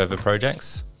enough over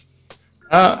projects?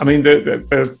 I mean,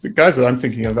 the guys that I'm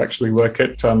thinking of actually work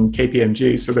at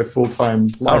KPMG, so they're full-time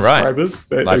live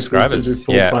scribers. Live scribers, do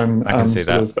full-time, I can see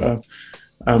that.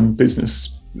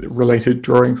 Business-related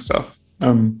drawing stuff.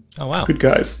 Oh wow! Good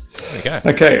guys. There we go.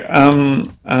 Okay,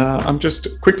 I'm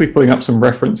just quickly pulling up some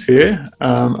reference here.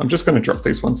 I'm just going to drop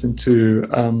these ones into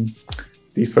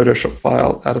the Photoshop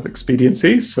file out of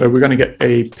expediency. So we're going to get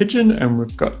a pigeon, and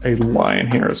we've got a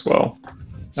lion here as well.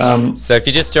 So if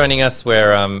you're just joining us,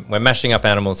 we're mashing up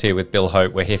animals here with Bill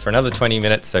Hope. We're here for another 20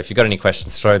 minutes, so if you've got any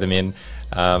questions, throw them in.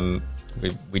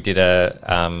 We did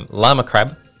a llama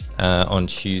crab on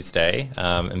Tuesday,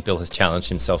 and Bill has challenged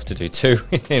himself to do 2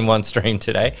 in one stream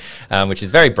today, which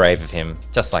is very brave of him,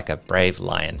 just like a brave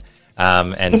lion.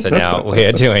 And so now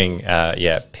we're doing,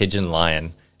 pigeon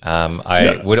lion.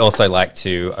 I would also like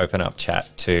to open up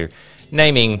chat to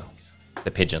naming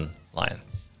the pigeon lion.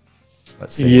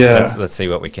 Let's see. Yeah. Let's see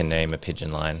what we can name a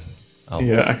pigeon lion.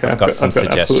 Okay. I've got some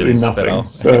suggestions, nothing,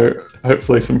 so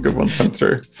hopefully some good ones come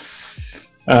through.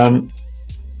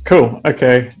 Cool.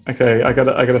 Okay. I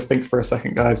gotta think for a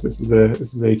second, guys. This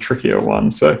is a trickier one.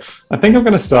 So I think I'm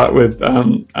going to start with.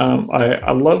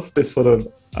 I love this sort of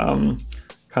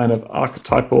kind of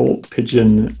archetypal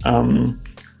pigeon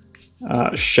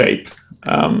shape.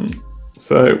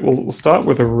 So we'll start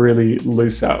with a really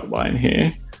loose outline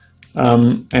here.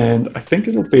 And I think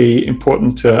it'll be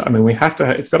important to,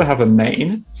 it's got to have a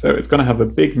mane. So it's going to have a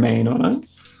big mane on it.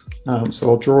 So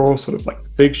I'll draw sort of like the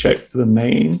big shape for the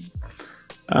mane.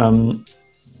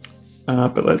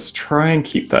 But let's try and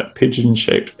keep that pigeon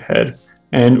shaped head.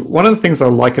 And one of the things I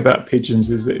like about pigeons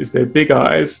is their big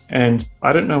eyes. And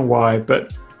I don't know why,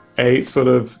 but a sort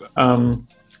of,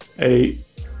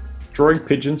 drawing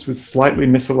pigeons with slightly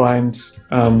misaligned,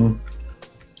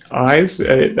 eyes.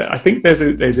 I think there's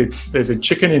a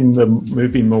chicken in the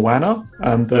movie Moana,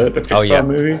 the Pixar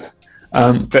movie,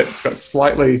 that's got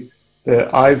slightly,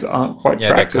 their eyes aren't quite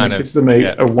tracked, and it gives them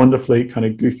a wonderfully kind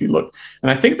of goofy look. And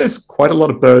I think there's quite a lot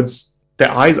of birds,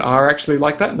 their eyes are actually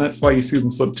like that, and that's why you see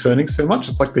them sort of turning so much.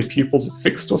 It's like their pupils are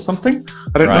fixed or something.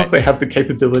 I don't know if they have the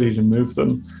capability to move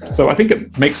them. So I think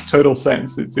it makes total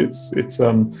sense. It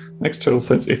makes total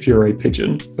sense if you're a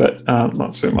pigeon, but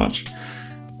not so much.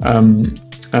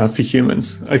 For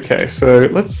humans. Okay, so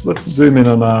let's zoom in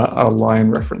on our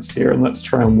lion reference here, and let's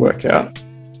try and work out.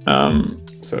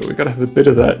 So we've got to have a bit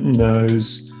of that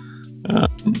nose.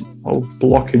 I'll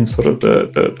block in sort of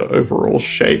the overall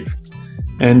shape.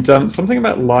 And something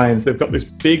about lions, they've got this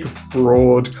big,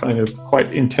 broad, kind of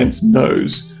quite intense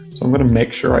nose. So I'm going to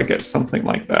make sure I get something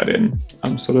like that in.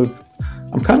 I'm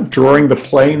kind of drawing the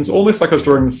planes, almost like I was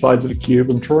drawing the sides of a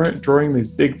cube. I'm drawing these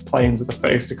big planes of the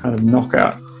face to kind of knock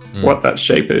out what that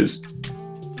shape is.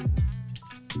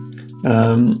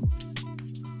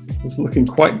 It's looking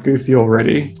quite goofy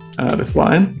already, this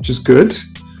line, which is good.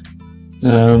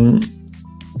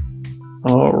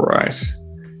 All right.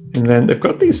 And then they've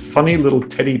got these funny little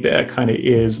teddy bear kind of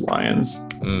ears, lions.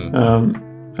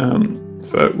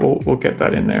 So we'll get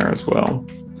that in there as well.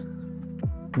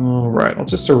 All right, I'll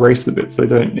just erase the bits I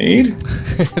don't need.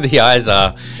 The eyes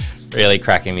are really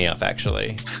cracking me up,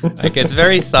 actually. Like, it's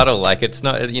very subtle. Like, it's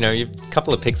not, you're a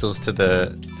couple of pixels to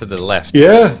the left.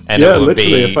 Yeah, and yeah,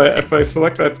 literally. If I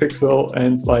select that pixel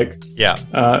and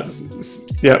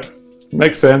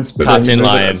makes sense. But cartoon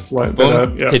lion,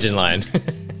 boom, pigeon lion.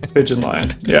 Pigeon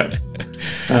lion, yeah.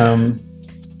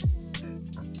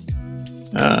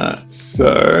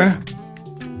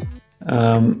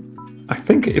 I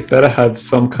think it better have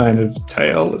some kind of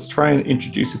tail. Let's try and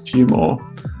introduce a few more.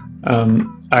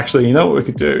 Actually, you know what we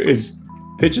could do is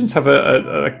pigeons have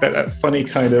like that funny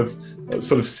kind of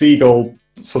sort of seagull,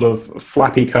 sort of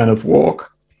flappy kind of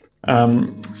walk.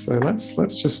 So let's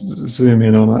just zoom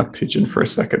in on our pigeon for a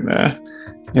second there,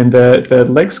 and their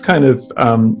legs kind of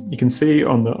you can see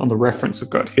on the reference we've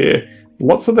got here.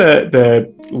 Lots of their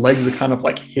legs are kind of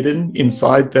like hidden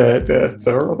inside their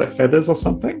fur or their feathers or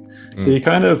something. So you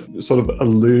kind of sort of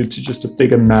allude to just a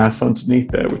bigger mass underneath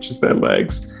there, which is their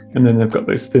legs, and then they've got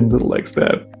those thin little legs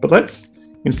there. But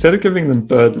instead of giving them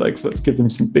bird legs, let's give them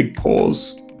some big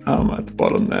paws at the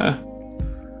bottom there.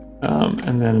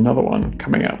 And then another one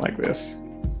coming out like this.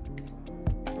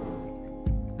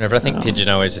 Whenever I think pigeon,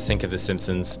 I always just think of The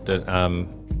Simpsons, but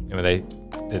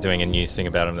they're doing a new thing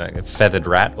about them, like a feathered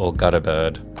rat or gutter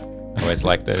bird. I always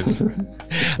like those.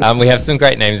 We have some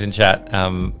great names in chat.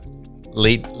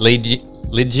 Legion?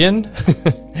 Legion,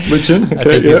 okay, I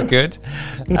think is good.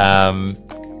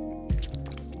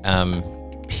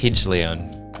 Pidgeon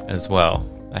as well.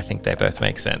 I think they both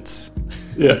make sense.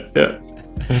 Yeah.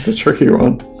 That's a tricky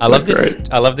one. I love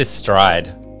this stride.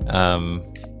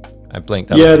 I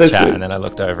blinked up at the chat and then I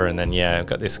looked over and then I've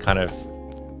got this kind of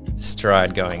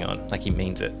stride going on, like he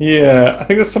means it. Yeah, I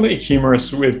think there's something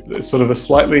humorous with sort of a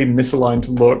slightly misaligned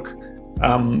look,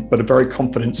 but a very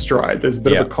confident stride. There's a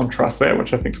bit of a contrast there,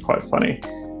 which I think is quite funny.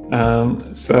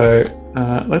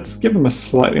 Let's give him a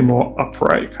slightly more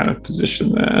upright kind of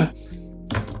position there.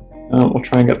 We'll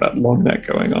try and get that long neck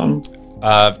going on.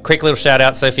 Quick little shout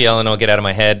out, Sophie Eleanor, get out of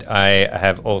my head. I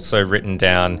have also written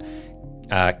down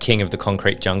King of the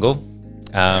Concrete Jungle,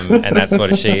 and that's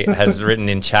what she has written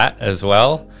in chat as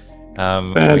well.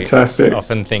 Fantastic. We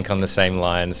often think on the same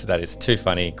lines. That is too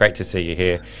funny. Great to see you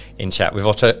here in chat. We've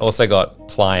also got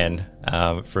Plyan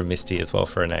from Misty as well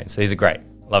for a name. So these are great.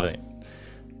 Loving it.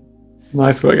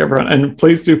 Nice work, everyone. And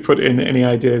please do put in any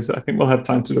ideas. I think we'll have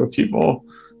time to do a few more.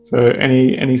 So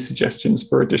any suggestions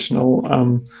for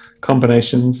additional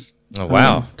combinations? Oh,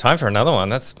 wow. Time for another one.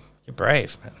 You're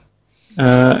brave,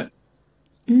 man.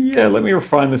 Yeah, let me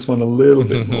refine this one a little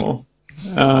bit more.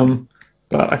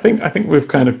 But I think we've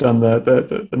kind of done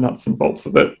the nuts and bolts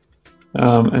of it.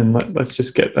 And let's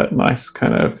just get that nice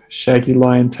kind of shaggy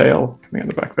lion tail coming out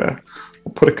the back there.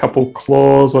 We'll put a couple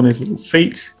claws on his little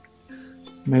feet.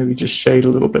 Maybe just shade a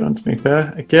little bit underneath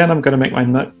there. Again, I'm going to make my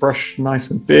nut brush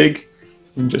nice and big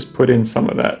and just put in some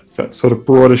of that sort of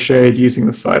broader shade using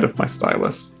the side of my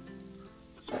stylus.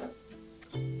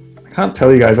 I can't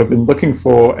tell you guys, I've been looking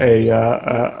for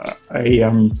a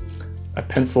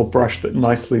pencil brush that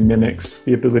nicely mimics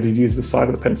the ability to use the side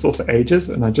of the pencil for ages,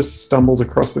 and I just stumbled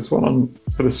across this one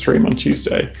for the stream on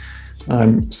Tuesday.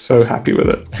 I'm so happy with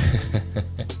it.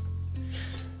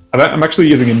 I'm actually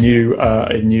using a new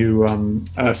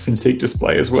Cintiq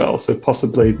display as well, so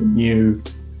possibly the new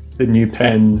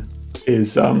pen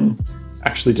is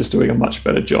actually just doing a much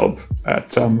better job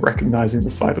at recognizing the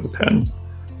side of the pen.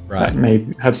 Right. That may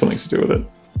have something to do with it.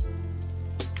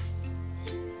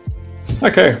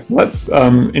 Okay, let's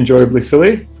enjoyably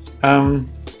silly.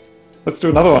 Let's do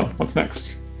another one. What's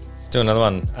next? Let's do another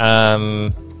one.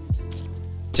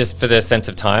 Just for the sense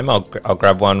of time, I'll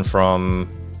grab one from.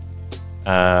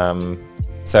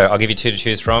 So I'll give you two to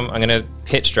choose from. I'm going to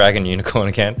pitch Dragon Unicorn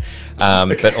again,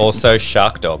 but also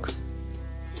Shark Dog.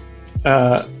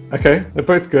 Okay, they're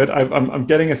both good. I'm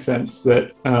getting a sense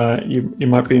that you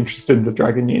might be interested in the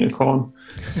Dragon Unicorn.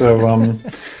 So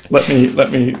let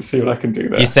me see what I can do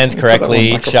there. You sense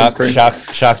correctly.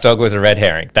 Shark Dog was a red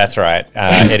herring. That's right.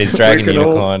 It is Dragon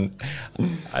Unicorn.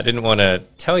 I didn't want to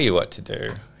tell you what to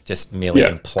do. Just merely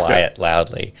imply it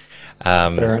loudly.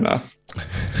 Fair enough.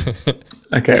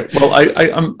 Okay. Well,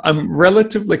 I'm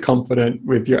relatively confident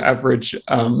with your average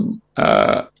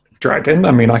dragon.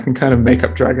 I mean, I can kind of make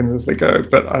up dragons as they go,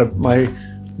 but my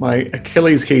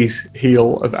Achilles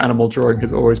heel of animal drawing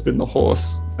has always been the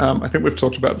horse. I think we've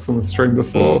talked about this on the stream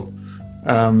before.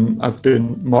 I've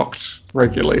been mocked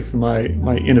regularly for my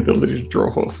inability to draw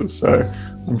horses, so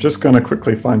I'm just going to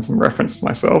quickly find some reference for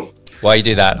myself. While you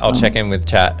do that, I'll check in with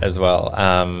chat as well.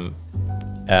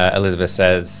 Elizabeth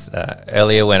says,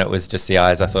 earlier when it was just the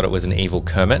eyes, I thought it was an evil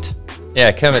Kermit.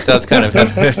 Yeah, Kermit does kind of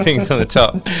have things on the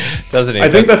top, doesn't he? I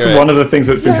think that's one of the things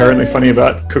that's inherently funny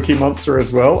about Cookie Monster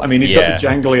as well. I mean, he's got the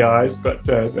jangly eyes, but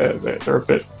they're a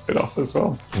bit off as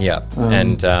well. Yeah,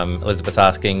 and Elizabeth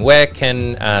asking, where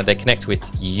can they connect with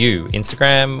you?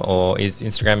 Instagram, or is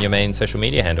Instagram your main social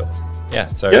media handle? Yeah,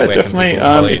 so yeah,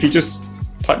 definitely. If you just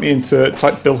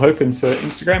type Bill Hope into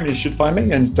Instagram and you should find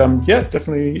me. And yeah,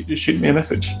 definitely shoot me a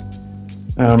message.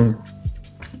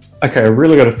 Okay, I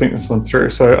really got to think this one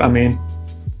through. So I mean,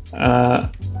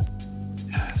 so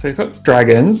you've got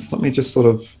dragons. Let me just sort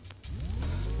of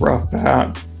rough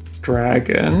out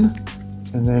dragon,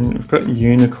 and then we've got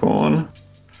unicorn.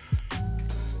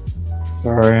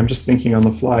 Sorry, I'm just thinking on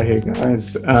the fly here,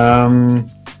 guys.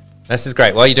 This is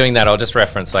great. While you're doing that, I'll just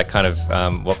reference like kind of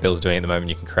what Bill's doing at the moment.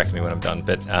 You can correct me when I'm done.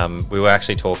 But we were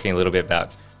actually talking a little bit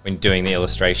about when doing the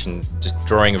illustration, just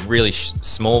drawing a really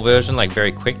small version, like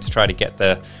very quick, to try to get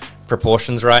the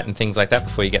proportions right and things like that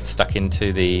before you get stuck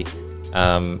into the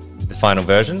final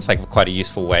version. It's like quite a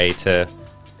useful way to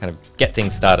kind of get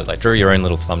things started. Like draw your own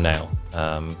little thumbnail.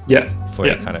 Before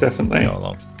you kind of definitely go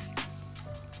along.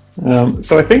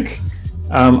 So I think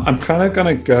I'm kind of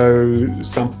going to go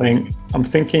something. I'm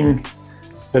thinking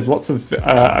there's lots of.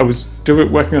 I was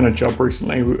working on a job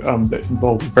recently that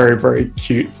involved a very, very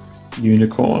cute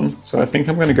unicorn. So I think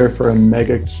I'm going to go for a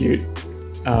mega cute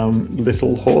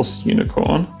little horse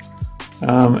unicorn,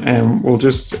 and we'll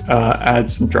just add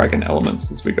some dragon elements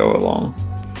as we go along.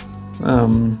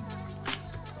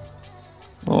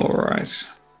 All right.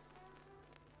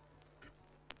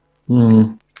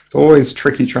 It's always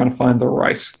tricky trying to find the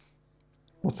right.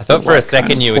 I thought for a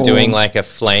second you were doing like a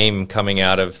flame coming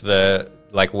out of the,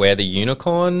 like where the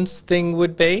unicorn's thing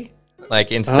would be.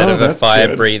 Like instead of a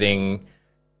fire-breathing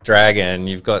dragon,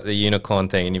 you've got the unicorn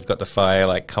thing and you've got the fire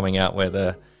like coming out where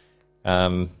the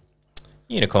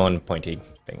unicorn pointy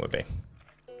thing would be.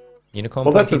 Unicorn.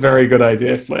 Well, that's a very good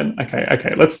idea, Flynn.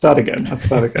 Okay, let's start again.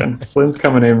 Flynn's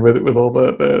coming in with all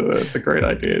the great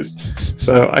ideas.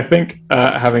 So I think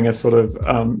having a sort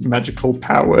of magical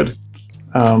powered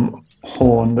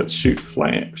horn that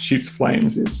shoots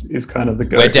flames is kind of the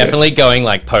go. We're definitely going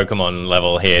like Pokemon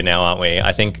level here now, aren't we?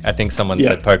 I think someone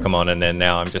said Pokemon, and then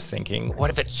now I'm just thinking, what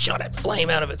if it shot a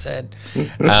flame out of its head?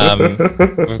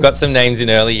 We've got some names in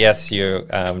early. Yes, you're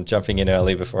jumping in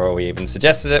early before we even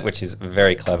suggested it, which is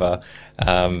very clever.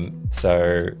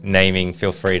 So naming,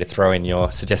 feel free to throw in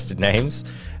your suggested names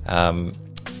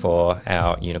for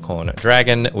our unicorn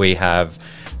dragon. We have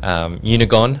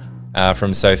Unigon.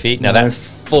 From Sophie. Now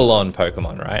that's full on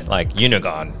Pokemon, right? Like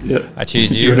Unigon. Yeah. I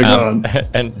choose you. And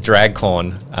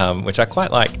Dragcorn, which I quite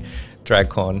like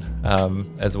Dragcorn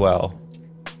as well.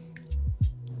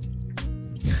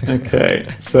 Okay,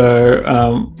 so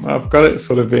I've got it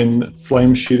sort of in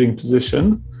flame shooting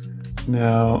position.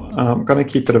 Now I'm going to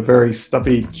keep it a very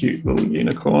stubby, cute little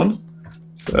unicorn.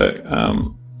 So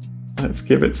let's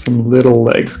give it some little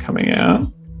legs coming out.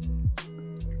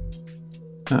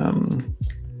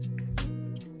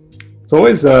 It's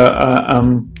always do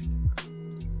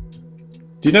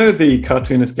you know the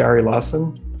cartoonist Gary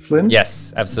Larson, Flynn?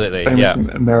 Yes, absolutely. Famous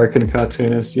American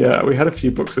cartoonist. Yeah, we had a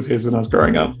few books of his when I was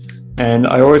growing up, and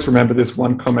I always remember this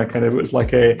one comic, and it was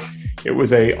like an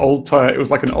old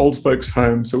folks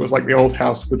home. So it was like the old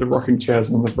house with the rocking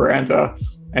chairs on the veranda,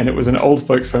 and it was an old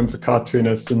folks home for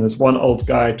cartoonists. And there's one old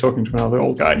guy talking to another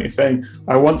old guy, and he's saying,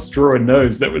 "I once drew a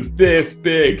nose that was this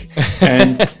big."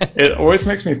 And it always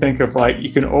makes me think of like,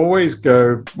 you can always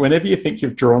go, whenever you think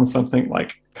you've drawn something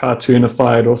like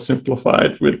cartoonified or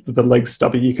simplified with the legs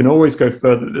stubby, you can always go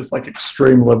further. There's like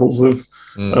extreme levels of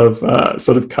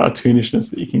sort of cartoonishness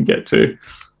that you can get to.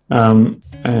 And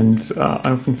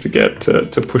I often forget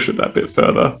to push it that bit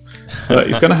further. So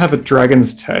he's going to have a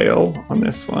dragon's tail on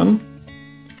this one.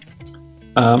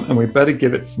 And we better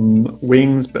give it some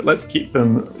wings, but let's keep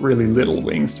them really little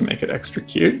wings to make it extra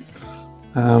cute.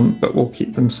 But we'll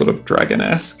keep them sort of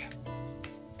dragon-esque.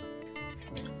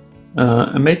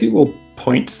 And maybe we'll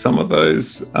point some of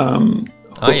those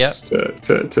hooks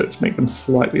to make them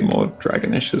slightly more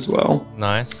dragonish as well.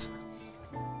 Nice.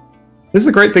 This is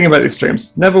a great thing about these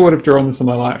streams. Never would have drawn this in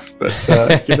my life, but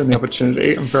given the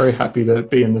opportunity, I'm very happy to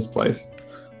be in this place.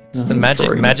 It's the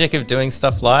magic of doing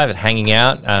stuff live and hanging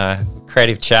out,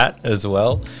 creative chat as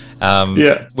well.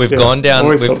 We've gone down.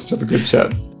 Always helps to have a good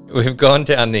chat. We've gone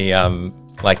down the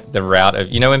like the route of,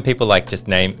 you know, when people like just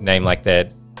name like their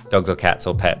dogs or cats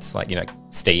or pets, like, you know,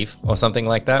 Steve or something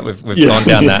like that. We've gone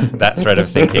down that thread of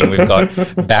thinking. We've got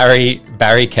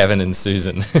Barry, Kevin, and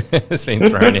Susan has been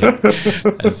thrown in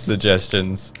as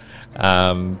suggestions.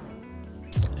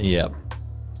 Yep.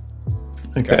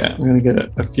 Okay, I'm going to get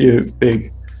a few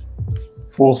big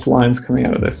force lines coming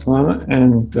out of this one,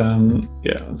 and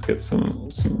let's get some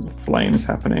flames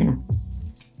happening.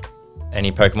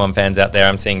 Any Pokemon fans out there?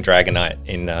 I'm seeing Dragonite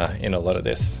in a lot of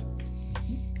this.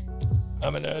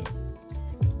 I'm a nerd.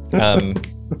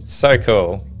 So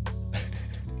cool.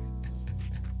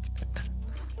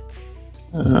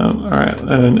 All right,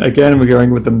 and again, we're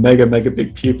going with the mega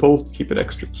big pupils to keep it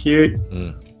extra cute.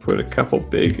 Put a couple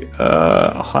big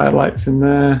highlights in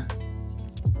there,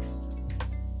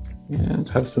 and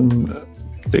have some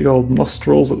big old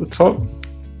nostrils at the top.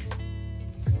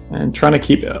 And trying to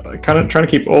keep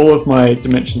all of my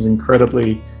dimensions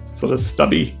incredibly sort of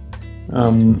stubby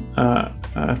to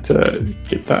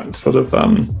get that sort of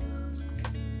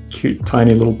cute,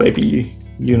 tiny little baby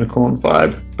unicorn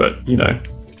vibe. But you know,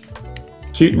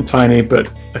 cute and tiny,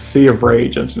 but a sea of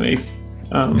rage underneath.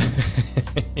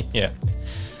 Yeah,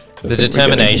 the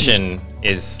determination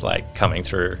is like coming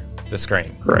through the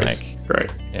screen. Great,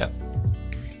 great. Yeah.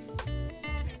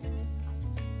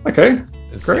 Okay,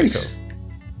 It's great. so cool.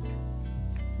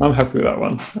 I'm happy with that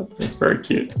one. It's very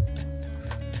cute.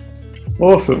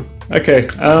 Awesome. Okay.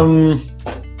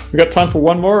 We got time for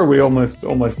one more, or are we almost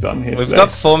done here? We've today?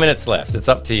 got 4 minutes left. It's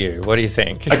up to you. What do you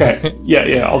think? Okay.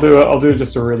 Yeah. I'll do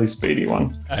just a really speedy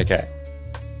one. Okay.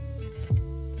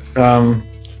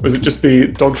 Was it just the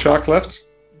dog shark left?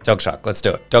 Dog shark. Let's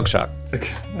do it. Dog shark.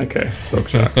 Okay. Dog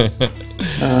shark.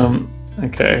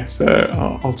 Okay.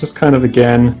 So I'll just kind of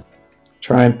again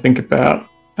try and think about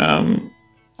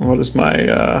what is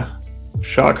my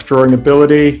shark drawing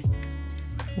ability.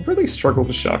 I really struggle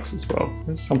with sharks as well.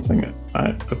 There's something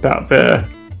about their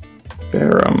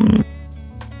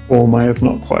form I have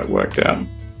not quite worked out.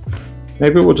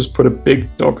 Maybe we'll just put a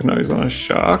big dog nose on a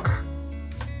shark.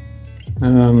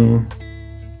 We'll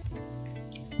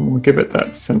give it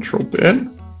that central bit.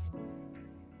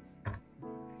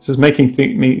 This is making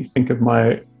me think of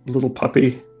my little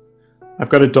puppy. I've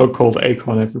got a dog called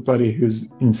Akon, everybody,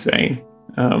 who's insane.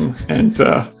 And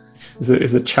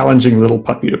is a challenging little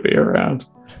puppy to be around.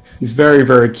 He's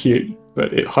very cute,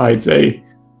 but it hides a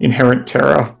inherent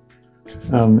terror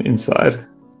inside.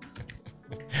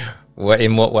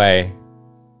 In what way?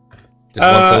 Just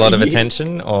wants a lot of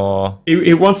attention, or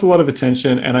he wants a lot of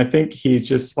attention, and I think he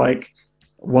just like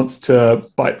wants to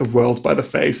bite the world by the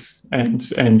face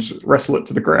and wrestle it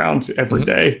to the ground every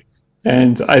day.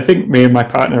 And I think me and my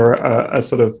partner are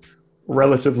sort of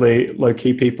relatively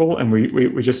low-key people, and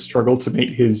we just struggle to meet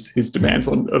his demands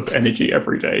of energy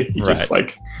every day. He just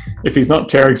like, if he's not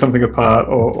tearing something apart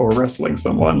or wrestling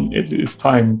someone, it is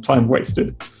time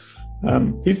wasted.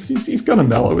 He's gonna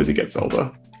mellow as he gets older,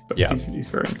 but he's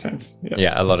very intense.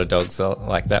 A lot of dogs are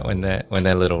like that when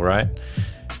they're little, right?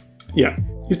 Yeah,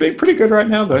 he's being pretty good right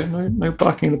now though. No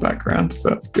barking in the background, so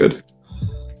that's good.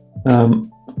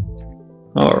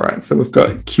 All right, so we've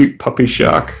got cute puppy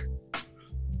shark.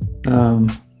 Wow,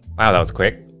 that was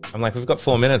quick. I'm like, we've got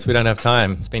 4 minutes. We don't have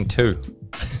time. It's been 2.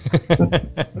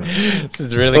 This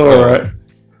is really cool. All right.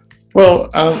 Well,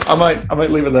 I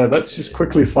might leave it there. Let's just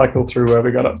quickly cycle through where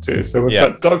we got up to. So we've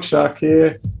got dog shark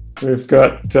here. We've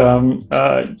got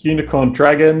unicorn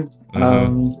dragon.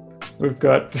 We've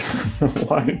got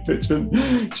lion pigeon,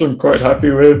 which I'm quite happy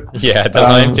with. Yeah, the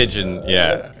lion pigeon.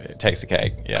 Yeah, it takes the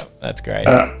cake. Yeah, that's great.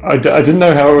 I didn't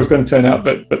know how it was going to turn out,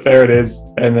 but there it is.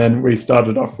 And then we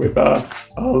started off with our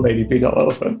lady beetle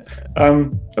elephant.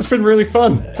 It's been really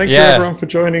fun. Thank you everyone for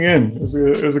joining in.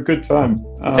 It was a good time.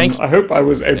 I hope I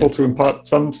was able to impart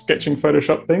some sketching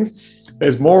Photoshop things.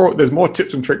 There's more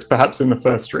tips and tricks perhaps in the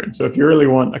first stream. So if you really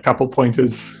want a couple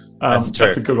pointers,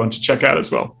 that's a good one to check out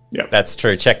as well. Yeah, that's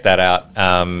true. Check that out.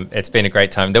 It's been a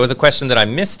great time. There was a question that I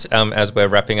missed as we're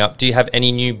wrapping up. Do you have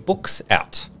any new books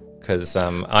out? Because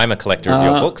I'm a collector of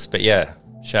your books, but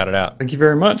shout it out. Thank you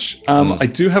very much. I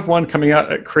do have one coming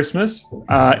out at Christmas.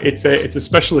 It's a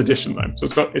special edition though,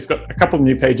 so it's got a couple of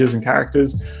new pages and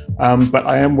characters. But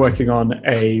I am working on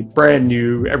a brand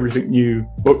new, everything new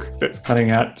book that's coming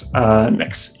out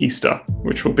next Easter,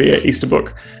 which will be an Easter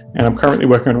book. And I'm currently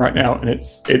working on it right now, and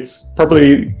it's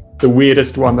probably the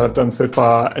weirdest one that I've done so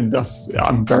far, and thus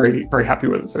I'm very happy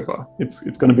with it so far. It's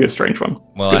going to be a strange one.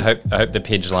 Well, I hope the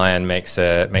Pidge Lion makes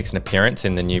an appearance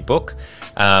in the new book.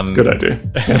 It's a good idea.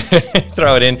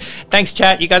 Throw it in. Thanks,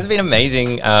 chat. You guys have been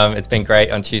amazing. It's been great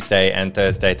on Tuesday and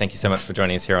Thursday. Thank you so much for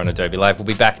joining us here on Adobe Live. We'll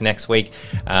be back next week.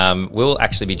 We'll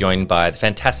actually be joined by the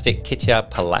fantastic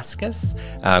Kitya Palaskas,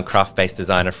 craft-based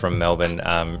designer from Melbourne.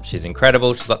 She's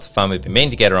incredible. She's lots of fun. We've been meaning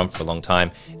to get her on for a long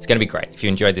time. It's going to be great. If you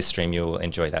enjoyed this stream, you'll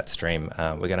enjoy that stream.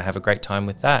 We're going to have a great time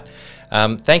with that.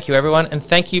 Thank you, everyone. And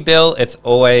thank you, Bill. It's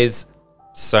always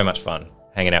so much fun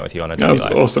hanging out with you on Adobe Live.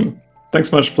 That was awesome. Thanks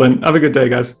so much, Flynn. Have a good day,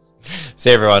 guys.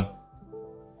 See you, everyone.